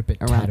eaten. They're a bit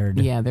around, tattered.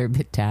 Yeah, they're a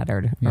bit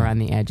tattered Yeah. around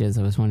the edges.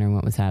 I was wondering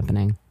what was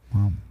happening.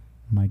 Well,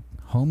 my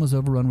home is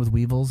overrun with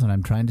weevils, and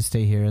I'm trying to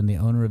stay here. And the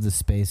owner of the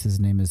space, his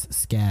name is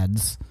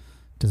Scads,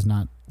 does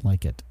not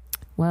like it.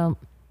 Well,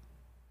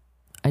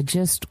 I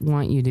just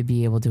want you to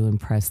be able to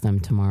impress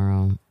them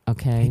tomorrow.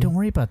 Okay. Hey, don't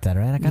worry about that,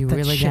 all right? I got you that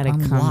really shit gotta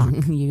on come.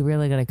 lock. You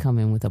really got to come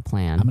in with a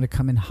plan. I'm going to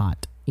come in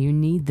hot. You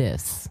need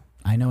this.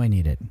 I know I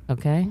need it.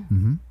 Okay.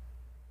 Mm-hmm.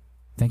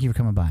 Thank you for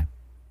coming by.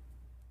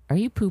 Are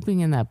you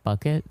pooping in that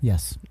bucket?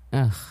 Yes.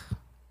 Ugh.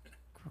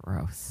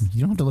 Gross.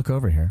 You don't have to look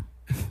over here.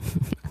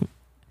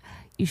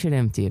 You should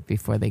empty it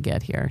before they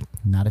get here.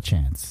 Not a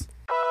chance.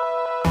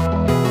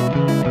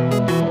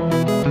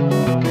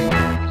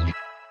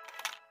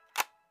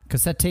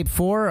 Cassette tape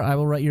 4, I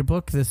will write your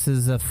book. This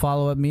is a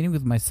follow-up meeting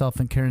with myself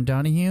and Karen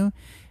Donahue.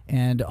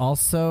 And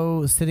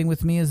also sitting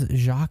with me is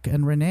Jacques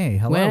and Renee.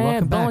 Hello,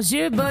 welcome back.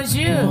 Bonjour,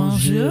 bonjour.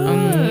 Bonjour,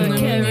 Mm.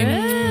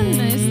 Karen.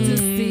 Nice to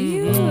see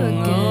you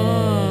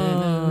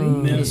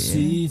again.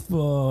 Merci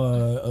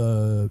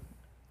for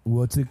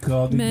what's it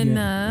called again?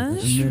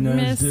 Ménage. Ménage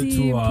Merci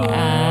de trois. pour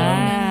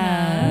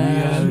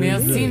Ah, Yeah.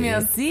 merci,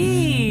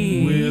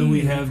 merci. Where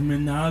we have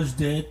ménage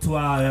de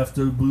trois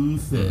after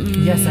buffet.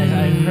 Yes, I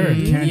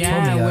heard. Karen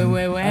Yeah, told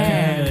me.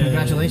 wait.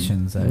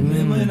 Congratulations.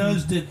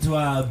 Ménage de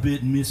trois, a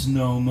bit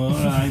misnomer.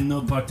 I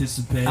no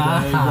participate.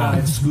 I Ah.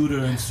 ride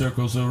scooter in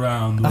circles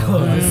around.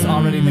 Oh, this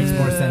already makes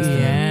more sense to me.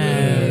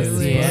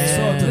 Yes, yes.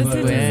 But Sort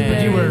of it a- is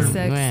But you were-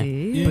 very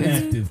sexy.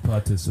 Inactive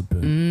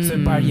participant.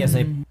 So, yes,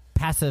 a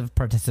passive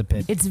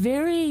participant. It's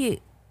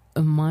very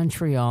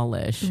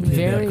Montrealish.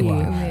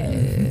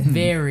 Quebecois.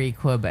 Very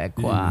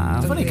Quebecois.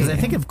 It's funny because I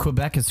think of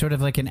Quebec as sort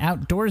of like an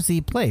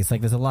outdoorsy place.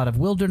 Like there's a lot of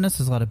wilderness,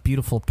 there's a lot of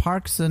beautiful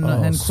parks in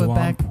Quebec.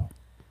 Swamp.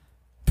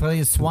 Plenty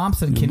of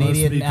swamps and You must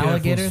Canadian be careful,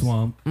 alligators.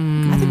 Swamp.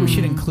 I think we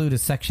should include a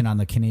section on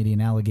the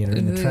Canadian alligator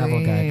in the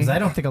travel guide because I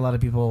don't think a lot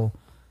of people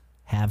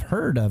have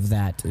heard of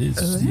that.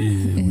 It's,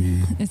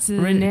 we. It's a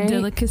Renee?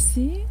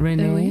 delicacy.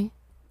 Renee,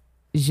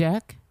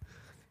 Jacques,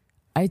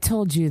 I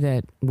told you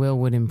that Will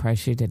would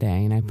impress you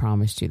today, and I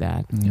promised you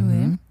that.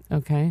 Mhm.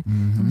 Okay?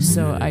 Mhm.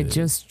 So I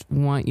just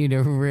want you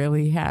to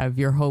really have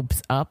your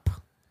hopes up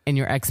and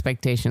your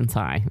expectations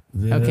high.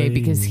 Okay?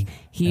 Because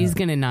he's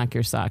going to knock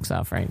your socks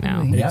off right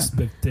now. Yeah.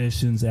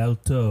 Expectations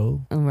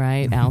alto.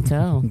 Right,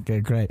 Alto? Okay,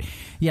 great.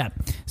 Yeah.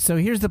 So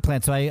here's the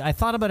plan. So I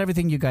thought about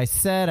everything you guys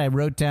said. I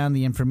wrote down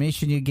the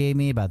information you gave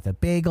me about the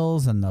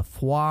bagels and the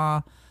foie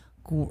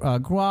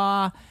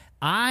gras.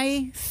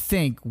 I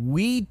think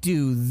we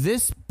do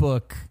this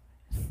book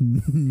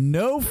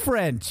no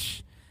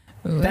French.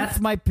 That's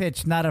my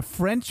pitch. Not a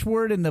French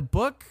word in the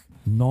book.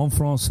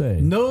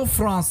 Non-français. No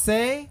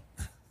français.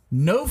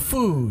 No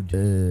food.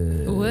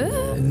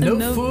 What?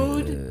 No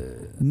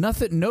food.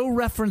 Nothing. No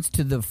reference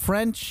to the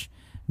French.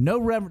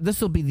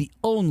 This will be the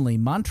only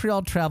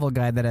Montreal travel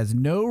guide that has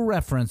no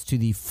reference to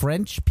the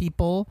French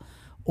people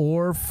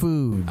or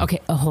food. Okay,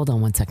 hold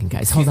on one second,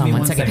 guys. Excuse Hold on me,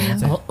 one one second.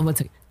 second. One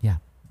second. Yeah.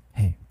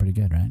 Hey, pretty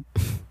good, right?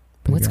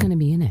 What's going to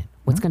be in it?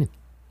 What's going to...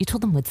 You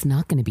told them what's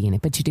not going to be in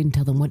it, but you didn't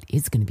tell them what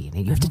is going to be in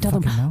it. You have to tell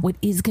them fucking know. what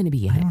is going to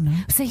be in I it. don't know.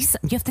 Say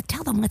something. You have to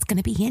tell them what's going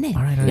to be in it.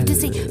 All right, you have to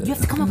say. You have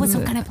to come up with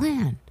some kind of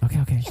plan. Okay.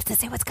 You have to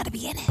say what's going to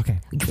be in it. Okay.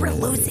 You're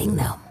losing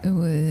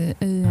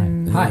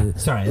them. Hi.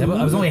 Sorry, I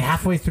was only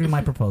halfway through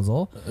my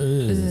proposal.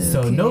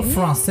 So no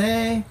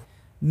français,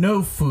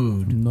 no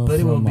food, No but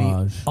it will be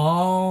fromage.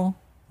 all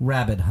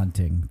rabbit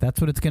hunting.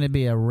 That's what it's going to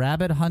be, a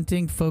rabbit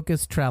hunting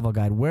focused travel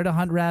guide. Where to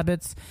hunt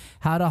rabbits,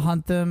 how to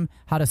hunt them,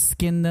 how to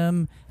skin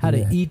them, how to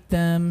Yeah. eat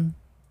them.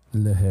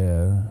 Le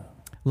hair.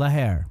 La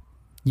hare.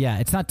 Yeah,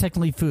 it's not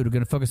technically food. We're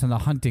going to focus on the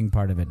hunting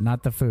part of it,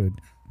 not the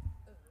food.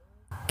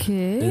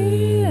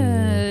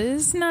 Okay.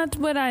 It's not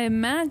what I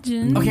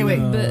imagined. Okay, wait.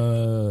 But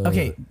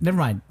Okay, never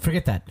mind.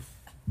 Forget that.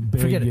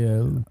 Forget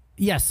it.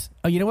 Yes.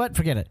 Oh, you know what?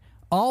 Forget it.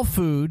 All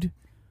food,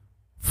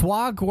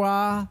 foie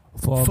gras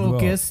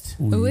focused.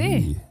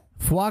 Oui.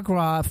 Foie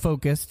gras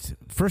focused,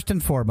 first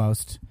and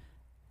foremost.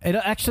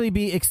 It'll actually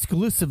be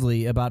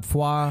exclusively about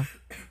foie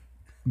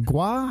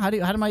gras. How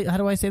do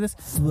I say this?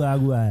 Foie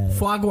gras.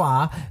 Foie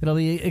gras. It'll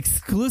be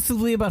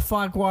exclusively about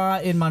foie gras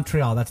in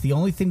Montreal. That's the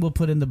only thing we'll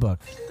put in the book.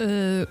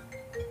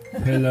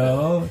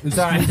 Hello.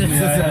 Sorry. Excuse me, I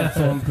had a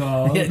phone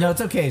call. Yeah, no,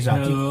 it's okay,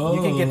 Jacques. You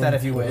can get that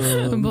if you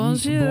wish.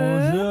 Bonjour.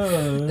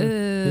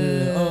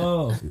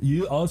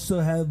 You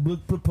also have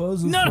book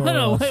proposals.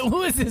 No. Wait,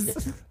 who is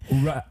this?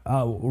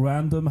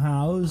 Random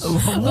House.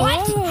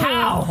 What?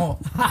 How?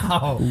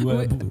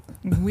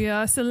 We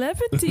are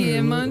celebrity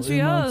in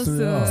Montreal,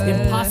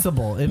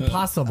 so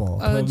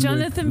Impossible.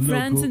 Jonathan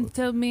Franzen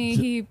told me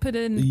he put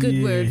in a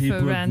good word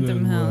for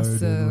Random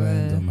House.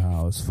 Random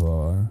House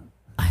for.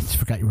 I just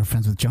forgot you were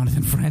friends with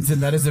Jonathan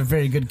Franzen. That is a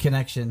very good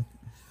connection.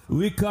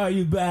 We call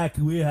you back.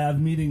 We have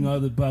meeting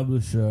other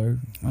publisher.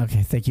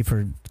 Okay, thank you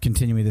for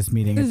continuing this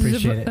meeting. I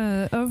appreciate it.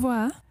 Au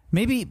revoir.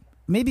 Maybe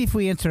if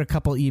we answer a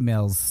couple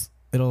emails,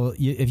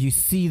 if you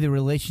see the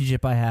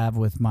relationship I have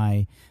with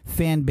my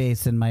fan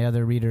base and my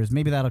other readers,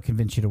 maybe that'll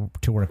convince you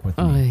to work with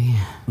me. Oh,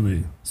 yeah.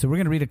 Oui. So we're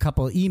going to read a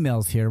couple of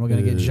emails here, and we're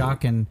going to get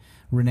Jacques and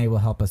Renee will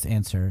help us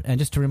answer. And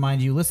just to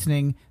remind you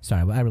listening,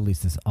 sorry, I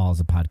released this all as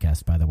a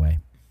podcast, by the way.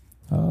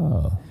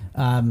 Oh.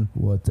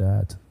 What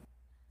that?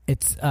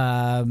 It's,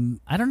 I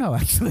don't know,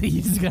 actually.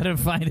 You just got to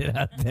find it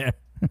out there.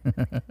 I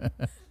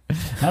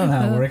don't know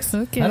how it works.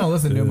 Okay. I don't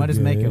listen to them. I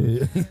just make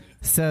them.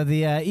 So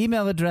the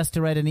email address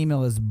to write an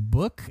email is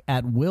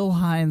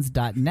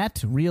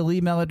book@willhines.net. Real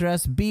email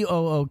address,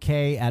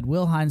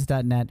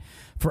 book@willhines.net,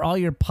 for all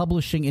your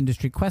publishing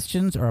industry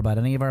questions or about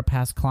any of our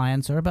past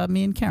clients or about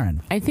me and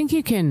Karen. I think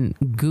you can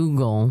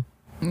Google.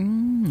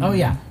 Oh,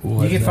 yeah.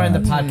 You can find the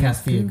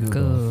podcast via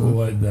Google.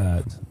 What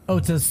that? Oh,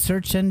 it's a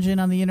search engine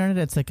on the internet.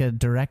 It's like a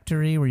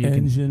directory where you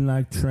Engine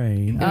like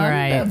train. All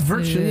right.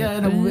 Virtually, yeah,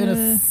 in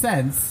a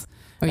sense.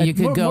 Or you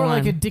could go more on.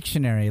 like a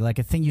dictionary, like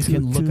a thing you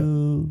can look up.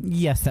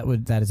 Yes,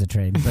 that is a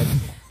train, but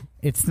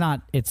it's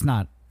not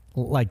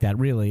like that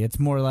really. It's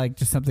more like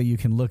just something you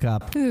can look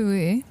up.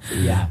 Oui.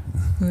 Yeah.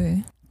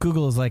 Oui.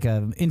 Google is like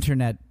an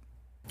internet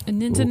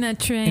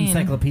train.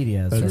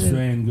 encyclopedia. A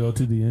train go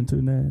to the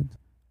internet.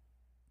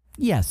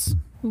 Yes.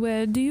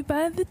 Where do you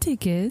buy the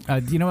ticket?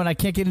 You know what? I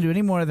can't get into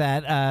any more of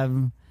that.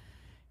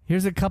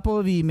 Here's a couple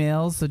of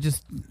emails. So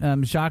just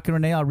Jacques and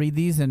Renee, I'll read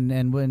these and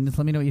just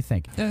let me know what you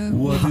think.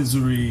 What is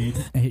read?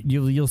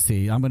 You'll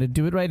see. I'm going to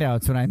do it right now.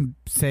 It's when I'm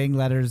saying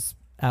letters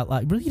out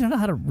loud. Really, you don't know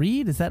how to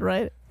read? Is that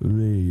right?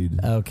 Read.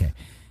 Okay.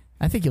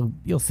 I think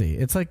you'll see.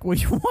 It's like, well,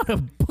 you want a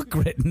book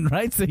written,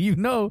 right? So you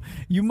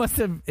must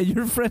have.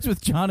 You're friends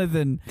with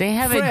Jonathan. They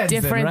have Franzen, a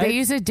different. right? They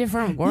use a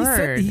different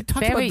word. He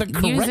talked about the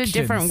corrections. Use a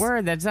different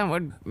word. That's not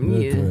what.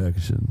 The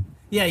correction.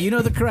 Yeah, you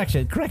know the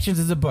correction. Corrections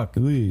is a book.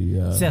 Oui.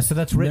 Yeah, so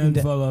that's written.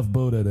 Then fall off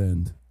boat at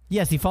end.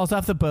 Yes, he falls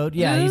off the boat.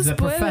 Yeah, he's a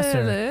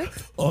professor.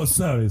 Oh,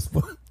 sorry.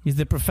 He's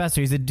the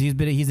professor. He's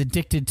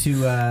addicted to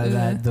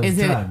those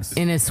drugs. It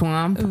in a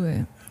swamp?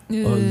 Oui.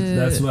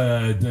 That's why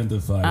I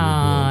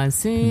identified.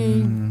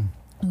 See?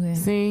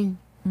 See?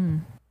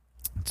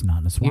 It's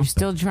not in a swamp. You're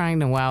still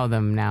trying to wow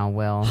them now,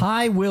 Will.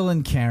 Hi, Will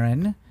and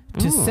Karen.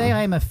 To say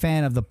I'm a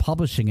fan of the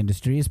publishing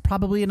industry is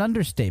probably an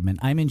understatement.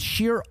 I'm in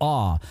sheer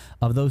awe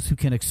of those who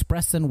can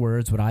express in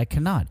words what I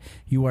cannot.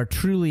 You are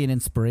truly an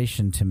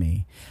inspiration to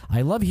me.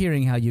 I love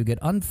hearing how you get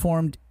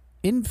unformed,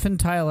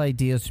 infantile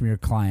ideas from your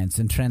clients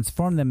and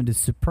transform them into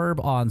superb,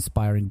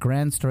 awe-inspiring,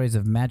 grand stories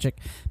of magic,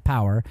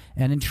 power,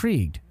 and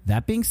intrigued.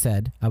 That being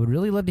said, I would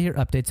really love to hear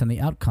updates on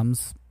the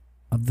outcomes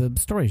of the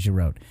stories you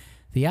wrote.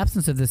 The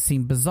absence of this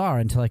seemed bizarre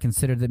until I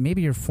considered that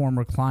maybe your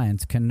former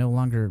clients can no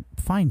longer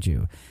find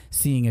you.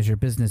 Seeing as your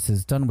business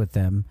is done with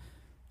them,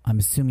 I'm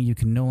assuming you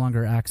can no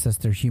longer access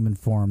their human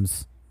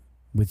forms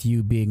with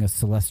you being a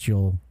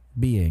celestial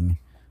being.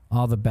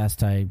 All the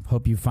best. I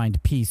hope you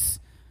find peace.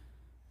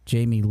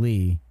 Jamie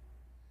Lee.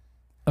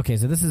 Okay,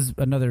 so this is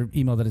another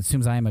email that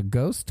assumes I am a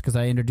ghost because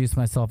I introduced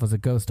myself as a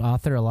ghost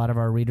author. A lot of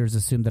our readers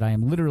assume that I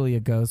am literally a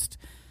ghost.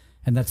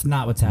 And that's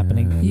not what's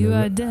happening. You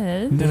are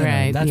dead. No,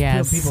 right, that's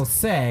yes. what people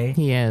say.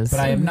 He is. But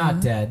I am not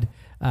dead.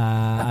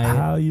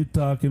 How you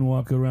talk and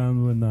walk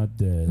around when not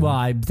dead?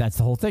 Well, that's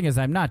the whole thing is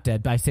I'm not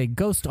dead. I say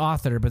ghost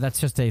author, but that's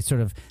just a sort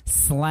of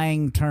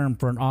slang term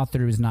for an author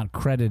who's not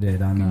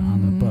credited on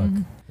the book.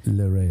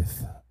 Le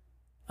Wraith.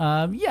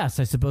 Yes,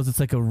 I suppose it's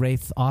like a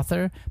wraith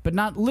author, but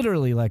not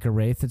literally like a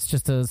wraith. It's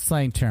just a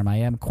slang term. I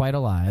am quite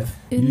alive.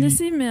 In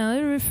this email,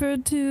 it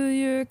referred to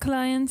your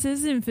clients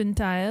as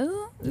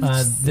infantile.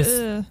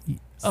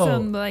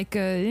 sound like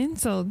an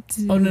insult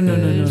to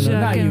no, Jacques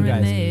not you and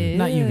guys. Renee.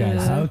 Not you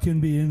guys. How can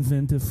be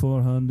inventive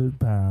 400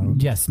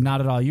 pounds? Yes,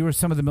 not at all. You were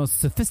some of the most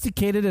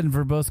sophisticated and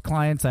verbose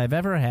clients I've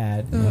ever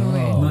had.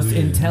 Oh, Most really?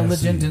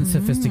 intelligent and Merci.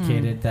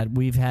 sophisticated that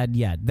we've had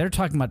yet. They're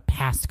talking about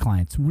past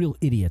clients, real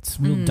idiots,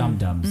 real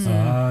dum-dums.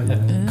 Yeah.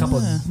 A couple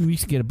of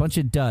weeks get a bunch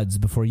of duds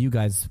before you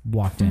guys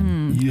walked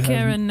in. You have-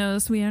 Karen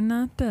knows we are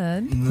not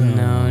dead.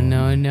 No,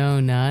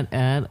 not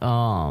at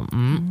all.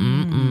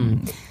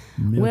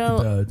 Milk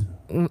Well, dud.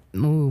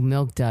 Ooh,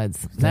 milk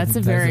duds. That's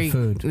a very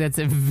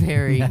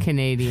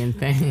Canadian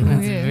thing.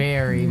 That's Yeah.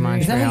 very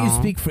Montreal. Is that how you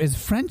speak? Is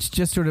French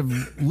just sort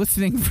of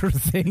listening for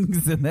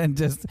things and then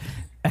just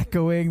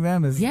echoing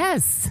them?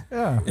 Yes.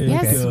 Yeah.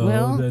 Yes, Echo,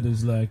 Will. that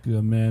is like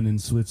a man in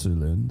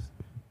Switzerland.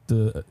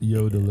 The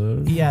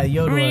yodeler. Yeah,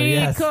 yodeler,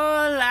 yes.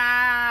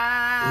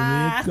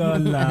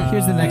 Ricola.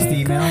 Here's the next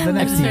email. The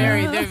next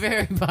email. They're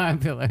very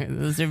popular.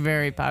 Those are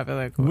very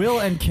popular. Will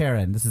and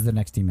Karen. This is the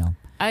next email.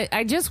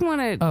 I just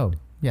want to, Oh,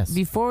 yes.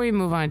 before we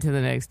move on to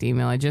the next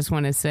email, I just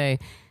want to say,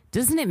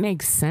 doesn't it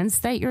make sense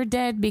that you're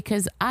dead?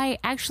 Because I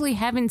actually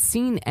haven't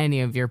seen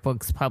any of your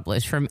books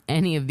published from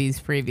any of these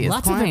previous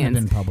Lots clients. of them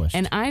have been published.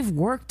 And I've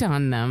worked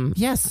on them.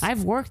 Yes.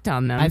 I've worked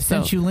on them. I've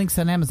sent you links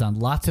on Amazon.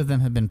 Lots of them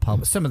have been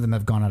published. Some of them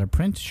have gone out of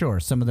print, sure.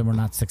 Some of them were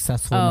not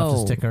successful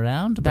enough to stick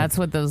around. But That's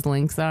what those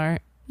links are?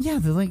 yeah,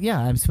 the link.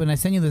 Yeah, when I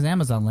send you those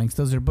Amazon links,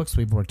 those are books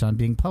we've worked on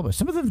being published.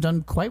 Some of them have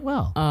done quite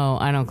well. Oh,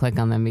 I don't click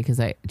on them because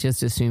I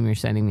just assume you're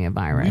sending me a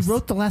virus. We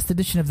wrote the last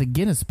edition of the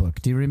Guinness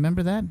book. Do you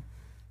remember that?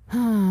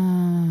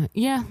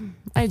 Yeah,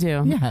 I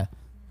do. Yeah,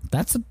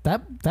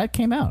 that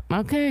came out.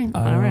 Okay.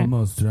 I All right.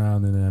 almost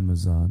drowned in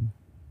Amazon.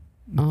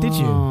 Did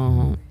you?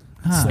 Oh,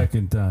 Huh.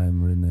 Second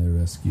time Renee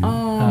rescued.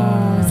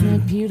 isn't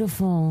it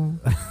beautiful?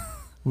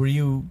 Were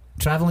you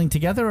traveling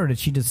together, or did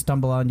she just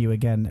stumble on you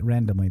again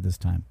randomly this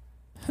time?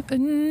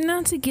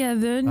 Not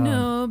together,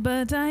 no,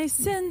 but I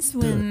sense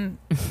when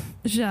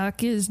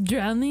Jacques is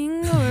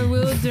drowning or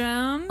will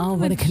drown. Oh,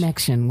 what a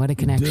connection. What a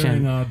During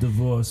connection. our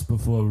divorce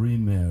before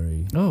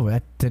remarry. Oh, I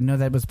didn't know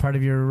that was part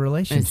of your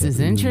relationship. This is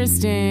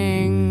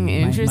interesting. Might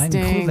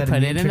Interesting. include that in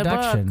Put the it in the book.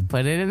 introduction.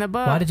 Put it in the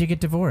book. Why did you get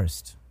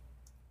divorced?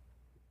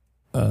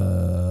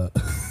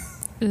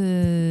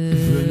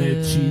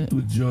 Renee cheat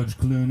with George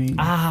Clooney.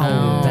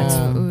 Oh,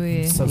 that's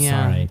oui. so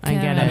Yeah, sorry. I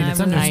get Karen, it. it's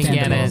will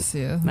understandable. divorce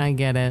you. I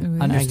get it. Oui.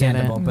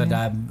 Understandable, I get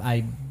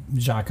it. but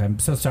Jacques, I'm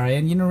so sorry,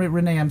 and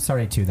Renee, I'm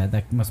sorry too.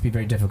 That must be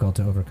very difficult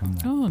to overcome.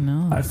 That. Oh,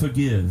 no. I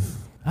forgive.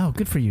 Oh,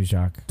 good for you,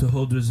 Jacques. To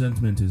hold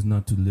resentment is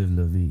not to live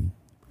la vie.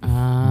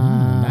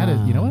 That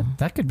is, you know what?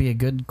 That could be a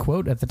good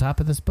quote at the top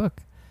of this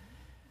book.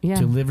 Yeah.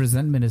 To live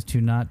resentment is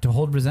to not. To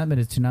hold resentment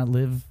is to not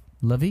live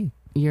la vie.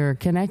 You're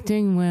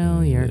connecting,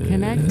 Will. You're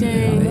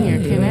connecting.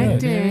 You're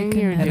connecting.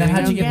 You're And then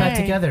how'd you get back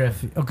okay. together?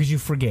 Because you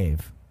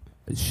forgave.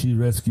 She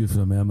rescued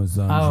from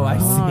Amazon. Oh, I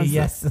drowned. see.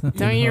 Yes.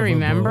 Don't you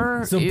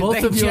remember? So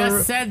both they of your-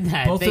 just said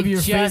that. Both they of your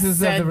just phases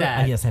said of the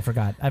that. yes, I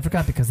forgot. I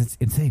forgot because it's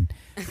insane.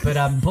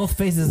 But both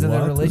phases of the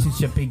What?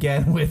 relationship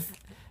began with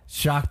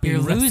Jacques being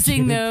You're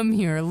losing rescued. them.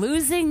 You're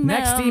losing them.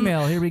 Next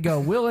email. Here we go.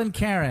 Will and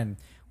Karen.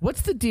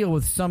 What's the deal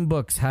with some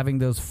books having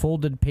those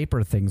folded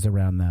paper things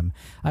around them?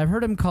 I've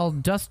heard them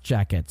called dust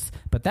jackets,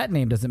 but that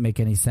name doesn't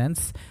make any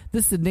sense.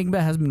 This enigma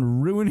has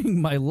been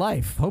ruining my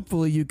life.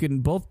 Hopefully you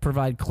can both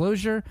provide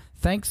closure.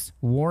 Thanks,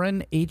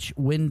 Warren H.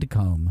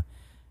 Windcomb.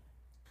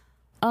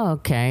 Oh,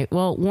 okay.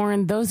 Well,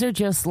 Warren, those are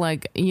just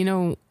like,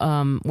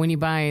 when you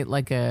buy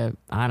like a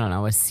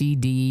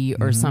CD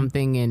or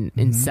something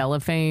in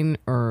cellophane,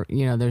 or,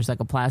 there's like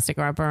a plastic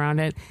wrap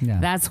around it. Yeah.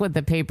 That's what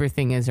the paper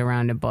thing is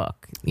around a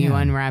book. You Yeah.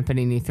 unwrap it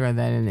and you throw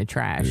that in the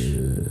trash.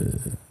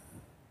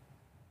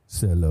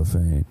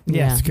 Cellophane.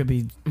 Yes, Yeah. could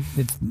be.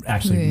 It's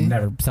actually Yeah.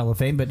 never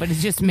cellophane, but But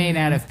it's just made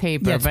out of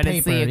paper. Yeah, it's but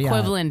it's the paper, yeah.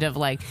 equivalent of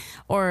like,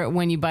 or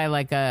when you buy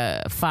like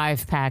a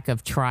 5-pack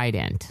of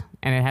Trident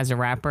and it has a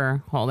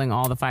wrapper holding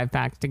all the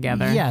 5-packs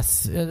together.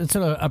 yes, it's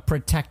sort of a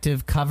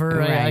protective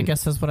cover. I Right.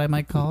 guess that's what I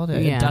might call it.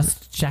 A Yeah.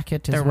 dust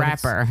jacket. Is The what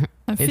it's- wrapper.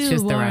 I It's feel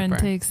just the Warren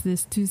wrapper. takes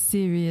this too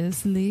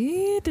seriously.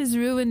 It is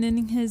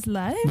ruining his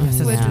life. Yes,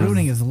 it's Yeah.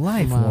 ruining his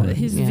life. Well, Warren.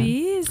 His Yeah.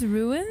 V is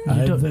ruined. You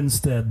don't- I've been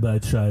stabbed by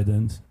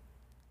Trident.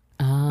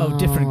 Oh,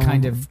 different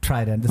kind of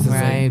Trident. This is a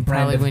Right, brand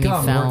probably of when he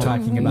gum fell. we're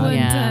talking about. One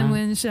Yeah. time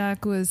when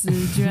Jacques was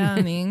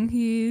drowning,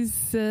 he's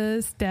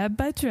stabbed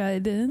by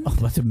Trident. Oh,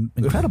 that's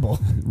incredible.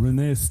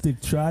 Renee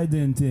stick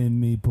Trident in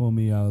me, pull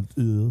me out.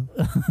 Ugh.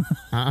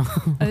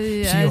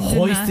 She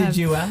hoisted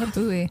you out,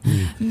 Oui.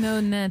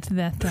 No net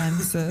that time,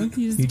 so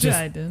he's You just-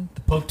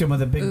 Trident. poked him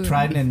with a big Ooh.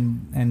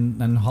 trident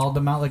and hauled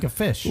him out like a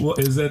fish. What,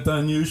 is that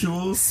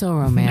unusual? So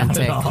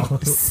romantic. Not at all.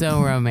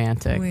 So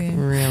romantic. Oui.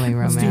 Really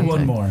Let's romantic. do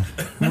one more.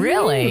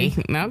 Really?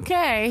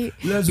 Okay.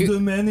 Let's do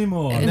many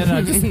more.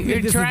 No, just- You're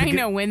this is trying the-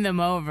 to win them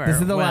over. This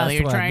is the Will. last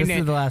You're one. trying This to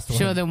is the last one.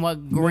 show them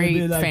what great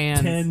Maybe like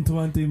fans. 10,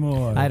 20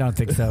 more. I don't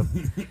think so.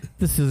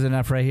 This is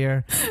enough right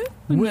here.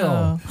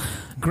 Will,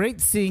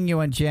 great seeing you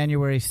on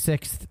January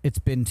 6th. It's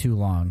been too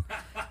long.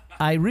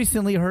 I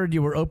recently heard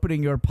you were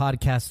opening your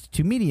podcast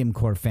to medium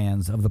core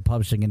fans of the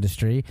publishing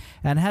industry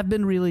and have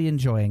been really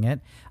enjoying it.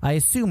 I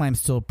assume I'm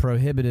still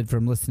prohibited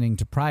from listening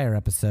to prior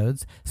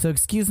episodes, so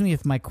excuse me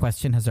if my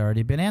question has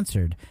already been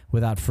answered.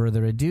 Without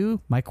further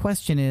ado, my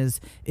question is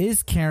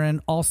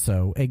Karen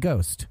also a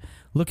ghost?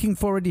 Looking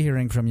forward to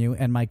hearing from you,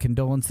 and my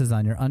condolences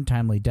on your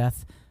untimely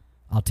death.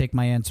 I'll take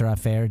my answer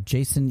off air.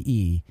 Jason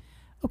E.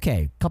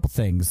 Okay, couple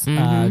things.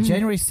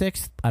 January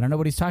 6th, I don't know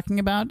what he's talking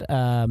about.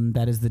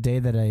 That is the day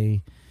that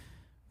a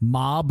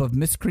mob of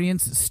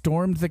miscreants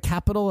stormed the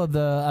capital of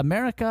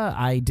America.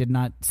 I did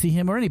not see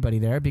him or anybody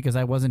there because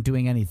I wasn't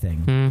doing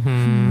anything.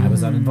 I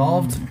was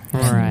uninvolved.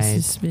 Right.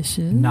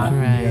 Suspicious. Not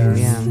right.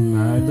 Yes,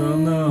 I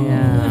don't know.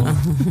 Yeah.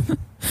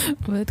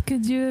 What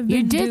could you have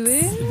been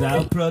doing?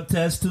 Thou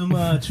protest too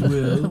much,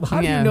 Will.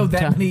 How do you know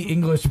that many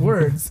English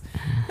words?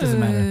 Doesn't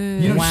matter.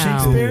 You know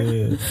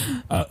Shakespeare?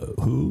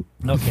 Who?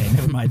 Okay,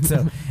 never mind.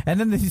 So, and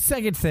then the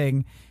second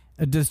thing,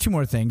 there's two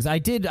more things. I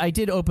did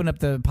open up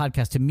the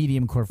podcast to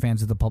medium core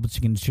fans of the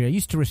publishing industry. I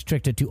used to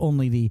restrict it to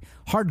only the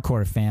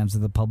hardcore fans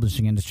of the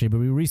publishing industry, but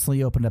we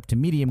recently opened up to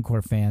medium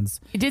core fans.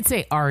 You did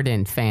say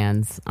ardent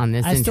fans on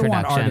this introduction. I still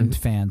want ardent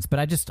fans, but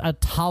I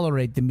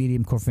tolerate the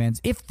medium core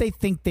fans if they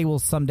think they will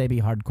someday be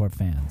hardcore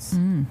fans.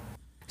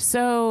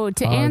 So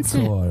to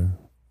answer,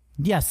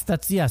 yes,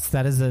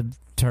 that is a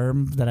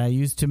term that I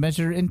use to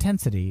measure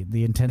intensity.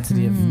 The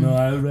intensity of No,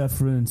 I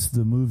reference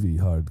the movie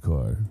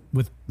Hardcore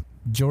with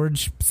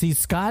George C.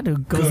 Scott, who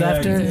goes Correct.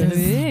 after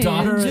his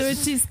daughter. George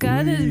C.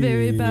 Scott is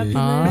very popular. The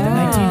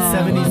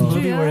 1970s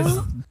movie where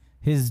Montreal.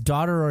 his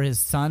daughter or his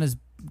son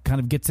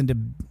kind of gets into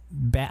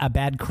a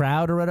bad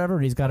crowd or whatever,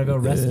 and he's got to go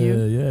rescue.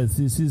 Yes,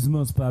 this is the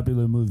most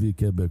popular movie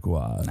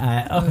Quebecois.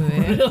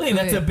 Really?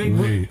 That's a big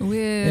movie.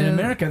 Oui. In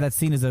America, that's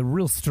seen as a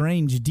real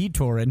strange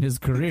detour in his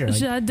career. Like,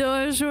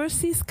 J'adore George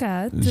C.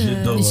 Scott.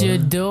 J'adore. you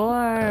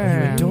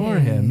J'adore. adore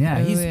him. Yeah,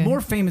 he's Oui. more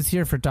famous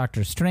here for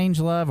Dr.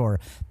 Strangelove or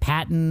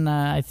Patton,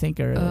 I think.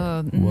 Or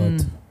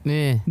What?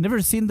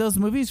 never seen those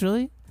movies,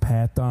 really?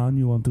 Pat on?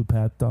 You want to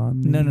pat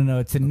on? me? No.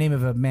 It's the name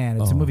of a man.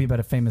 It's a movie about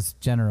a famous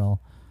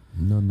general.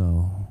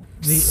 No.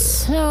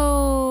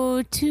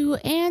 So to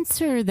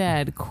answer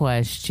that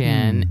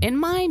question, in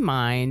my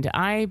mind,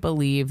 I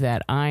believe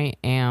that I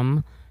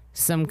am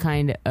some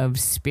kind of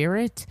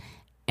spirit,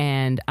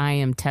 and I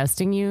am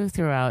testing you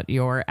throughout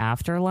your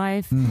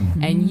afterlife,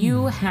 and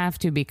you have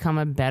to become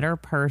a better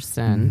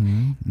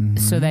person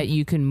so that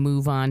you can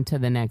move on to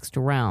the next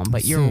realm.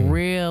 But you're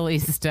really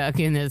stuck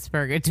in this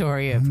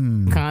purgatory of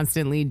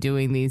constantly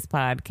doing these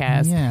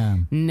podcasts,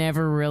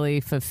 never really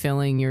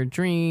fulfilling your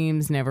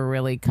dreams, never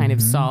really kind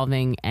of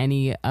solving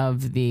any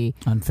of the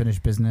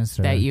unfinished business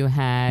that you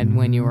had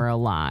when you were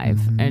alive.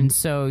 And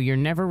so you're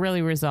never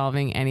really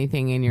resolving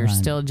anything, and you're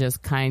still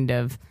just kind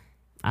of,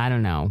 I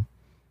don't know,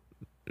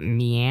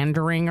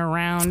 meandering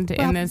around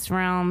in this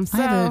realm. So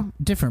I have a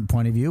different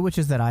point of view, which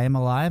is that I am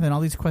alive and all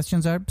these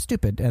questions are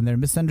stupid and they're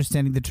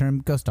misunderstanding the term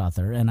ghost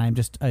author, and I'm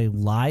just a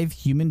live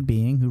human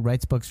being who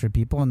writes books for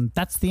people, and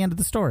that's the end of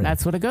the story.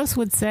 that's what a ghost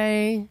would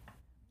say.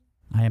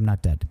 I am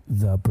not dead.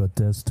 Thou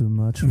protest too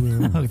much,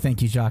 Will. Oh,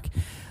 thank you, Jacques.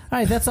 All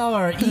right, that's all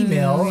our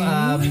email.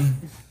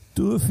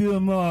 Do a few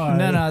more.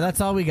 No,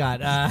 that's all we got.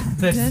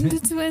 10 to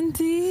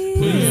 20.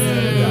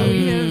 Yeah.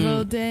 We have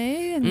all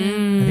day. And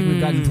then I think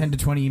we've gotten 10 to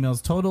 20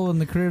 emails total in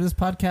the career of this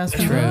podcast.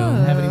 We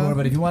don't have any more,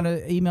 but if you want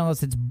to email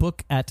us, it's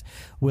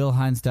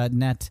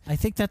book@willhines.net. I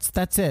think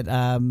that's it.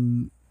 I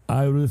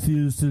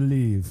refuse to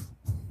leave.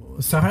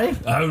 Sorry?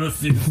 I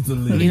refuse to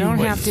leave. You don't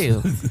have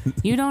to.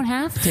 You don't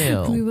have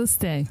to. we will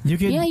stay. You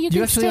can, Yeah, you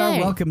can actually are stay.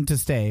 welcome to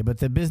stay, but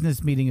the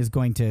business meeting is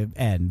going to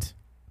end.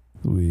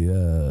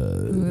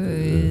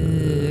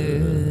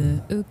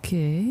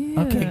 Okay.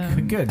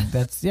 Okay, good.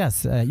 That's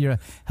yes. You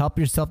help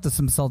yourself to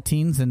some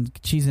saltines and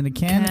cheese in a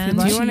can. If you'd Canned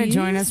like. Do you want to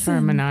join us for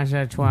a menage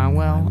a trois?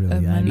 Well,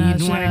 really, A I-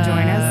 menage you wanna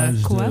join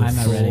us? Quoi? I'm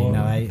not ready.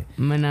 No,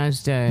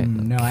 menage de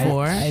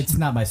four. it's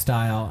not my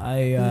style.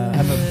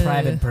 I'm a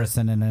private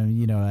person, and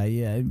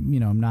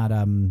I'm not.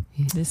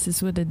 This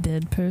is what a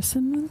dead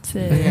person would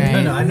say.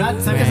 Okay. No, I'm not.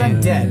 It's not because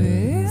I'm dead.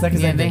 It's not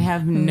 'cause Yeah, I'm they dead.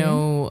 have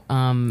no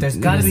There's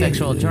gotta be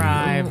sexual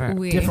drive. Or,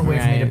 We- different way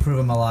for me to Right. prove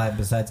I'm alive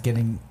besides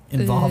getting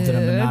involved in a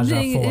menage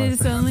a four.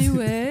 It's the only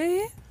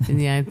way.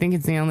 yeah, I think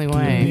it's the only To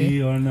way.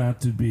 be or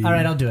not to be. All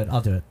right, I'll do it.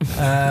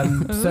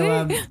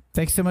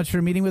 Thanks so much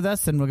for meeting with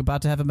us, and we're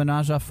about to have a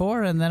menage a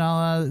four, and then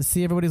I'll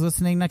see everybody's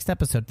listening next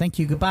episode. Thank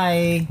you.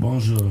 Goodbye.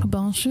 Bonjour.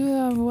 Bonjour,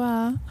 au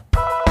revoir.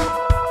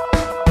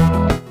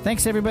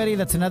 Thanks, everybody.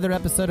 That's another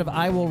episode of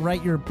I Will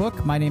Write Your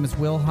Book. My name is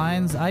Will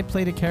Hines. I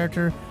played a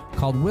character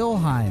called Will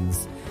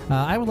Hines.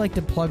 I would like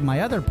to plug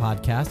my other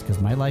podcast, because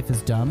my life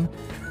is dumb,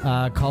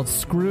 called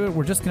Screw It.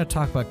 We're just going to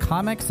talk about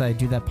comics. I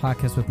do that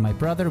podcast with my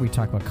brother. We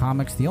talk about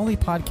comics. The only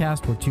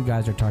podcast where two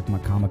guys are talking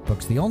about comic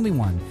books. The only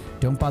one.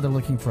 Don't bother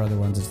looking for other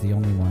ones. It's the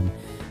only one.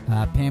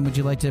 Pam, would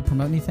you like to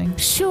promote anything?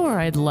 Sure,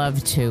 I'd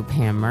love to.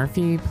 Pam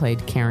Murphy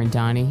played Karen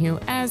Donahue.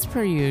 As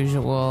per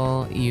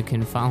usual, you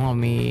can follow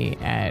me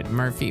at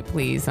Murphy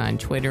Please on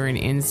Twitter and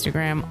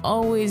Instagram.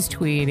 Always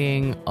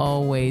tweeting,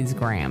 always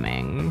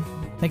gramming.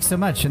 Thanks so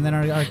much. And then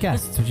our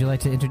guests, would you like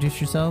to introduce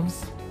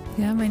yourselves?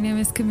 Yeah, my name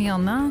is Camille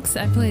Knox.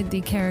 I played the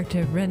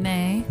character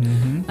Renee.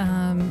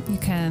 You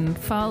can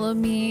follow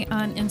me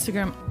on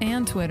Instagram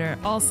and Twitter.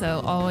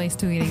 Also, always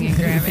tweeting and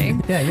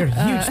grabbing. Yeah, you're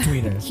a huge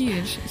tweeter.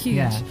 Huge.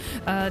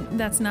 Yeah.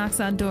 That's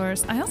Knox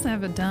Outdoors. I also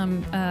have a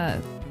dumb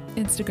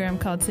Instagram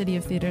called City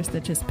of Theaters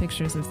that's just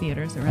pictures of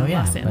theaters around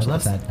Los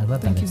Angeles. I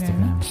love that Thank you very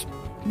Instagram. much.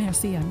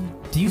 Merci.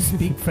 Do you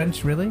speak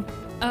French, really?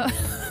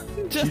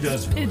 Just She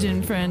does really.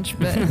 pigeon French,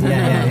 but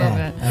Yeah. a little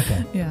bit.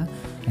 Okay. Yeah.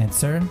 And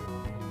sir?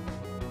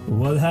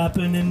 What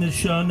happened in the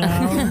show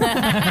now?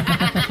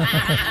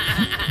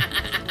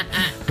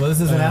 Well,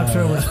 this is an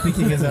outro. We're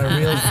speaking as our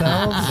real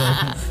selves.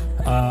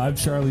 Or? I'm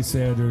Charlie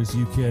Sanders.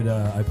 You can.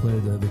 I play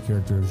the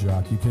character of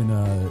Jacques. You can.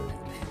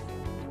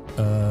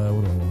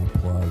 What do I want to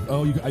plug?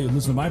 Oh, I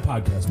listen to my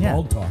podcast, Yeah.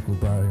 Bald Talk,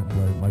 with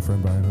my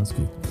friend Brian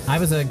Husky. I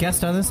was a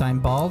guest on this. I'm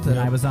bald, and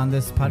Yeah. I was on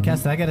this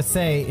podcast. And I got to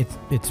say,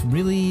 it's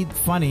really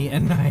funny,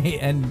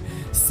 and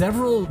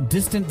several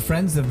distant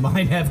friends of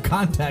mine have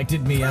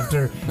contacted me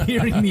after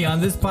hearing me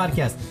on this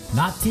podcast.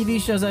 Not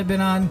TV shows I've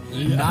been on,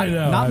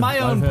 not my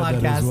own I've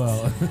had that as podcast,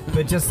 well.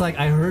 but just like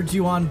I heard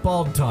you on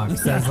Bald Talk.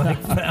 So I was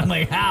like, I'm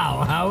like,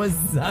 how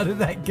did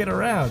that get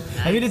around?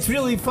 I mean, it's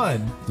really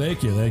fun,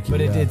 Thank you. but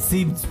yeah. it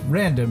seems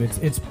random.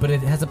 But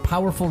it has a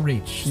powerful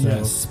reach. So.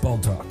 Yes,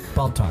 Bald Talk.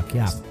 Bald Talk,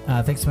 yeah.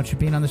 Thanks so much for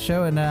being on the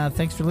show, and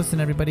thanks for listening,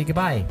 everybody.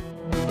 Goodbye.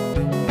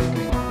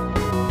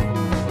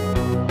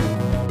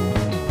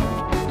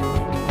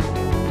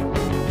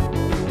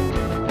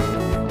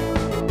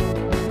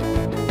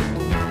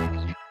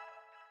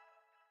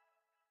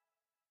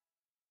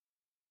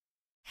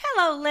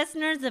 Hello,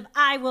 listeners of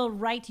I Will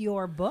Write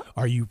Your Book.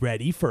 Are you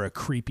ready for a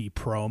creepy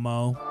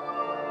promo?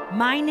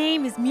 My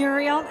name is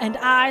Muriel, and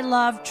I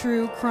love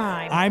true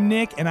crime. I'm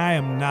Nick, and I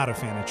am not a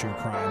fan of true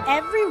crime.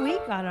 Every week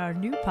on our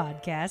new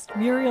podcast,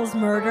 Muriel's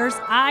Murders,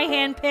 I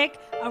handpick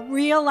a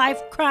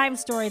real-life crime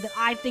story that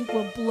I think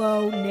will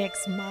blow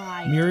Nick's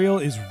mind. Muriel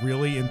is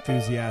really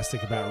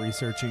enthusiastic about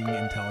researching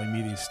and telling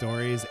me these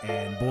stories,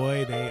 and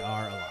boy, they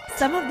are a lot.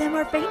 Some of them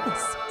are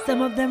famous.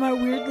 Some of them are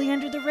weirdly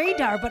under the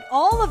radar, but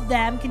all of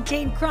them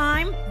contain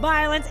crime,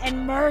 violence,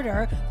 and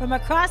murder from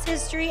across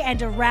history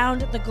and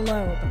around the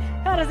globe.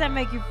 How does that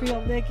make you feel,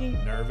 Nikki?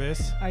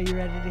 Nervous? Are you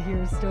ready to hear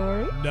a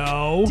story?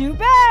 No. Too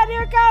bad.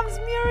 Here comes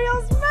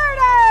Muriel's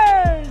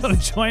Murders.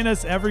 So join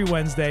us every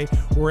Wednesday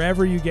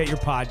wherever you get your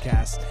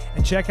podcasts,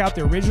 and check out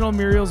the original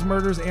Muriel's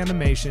Murders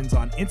animations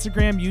on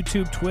Instagram,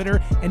 YouTube,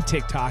 Twitter, and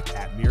TikTok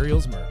at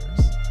Muriel's Murders.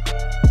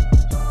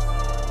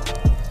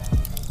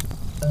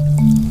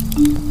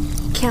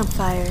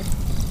 Campfire.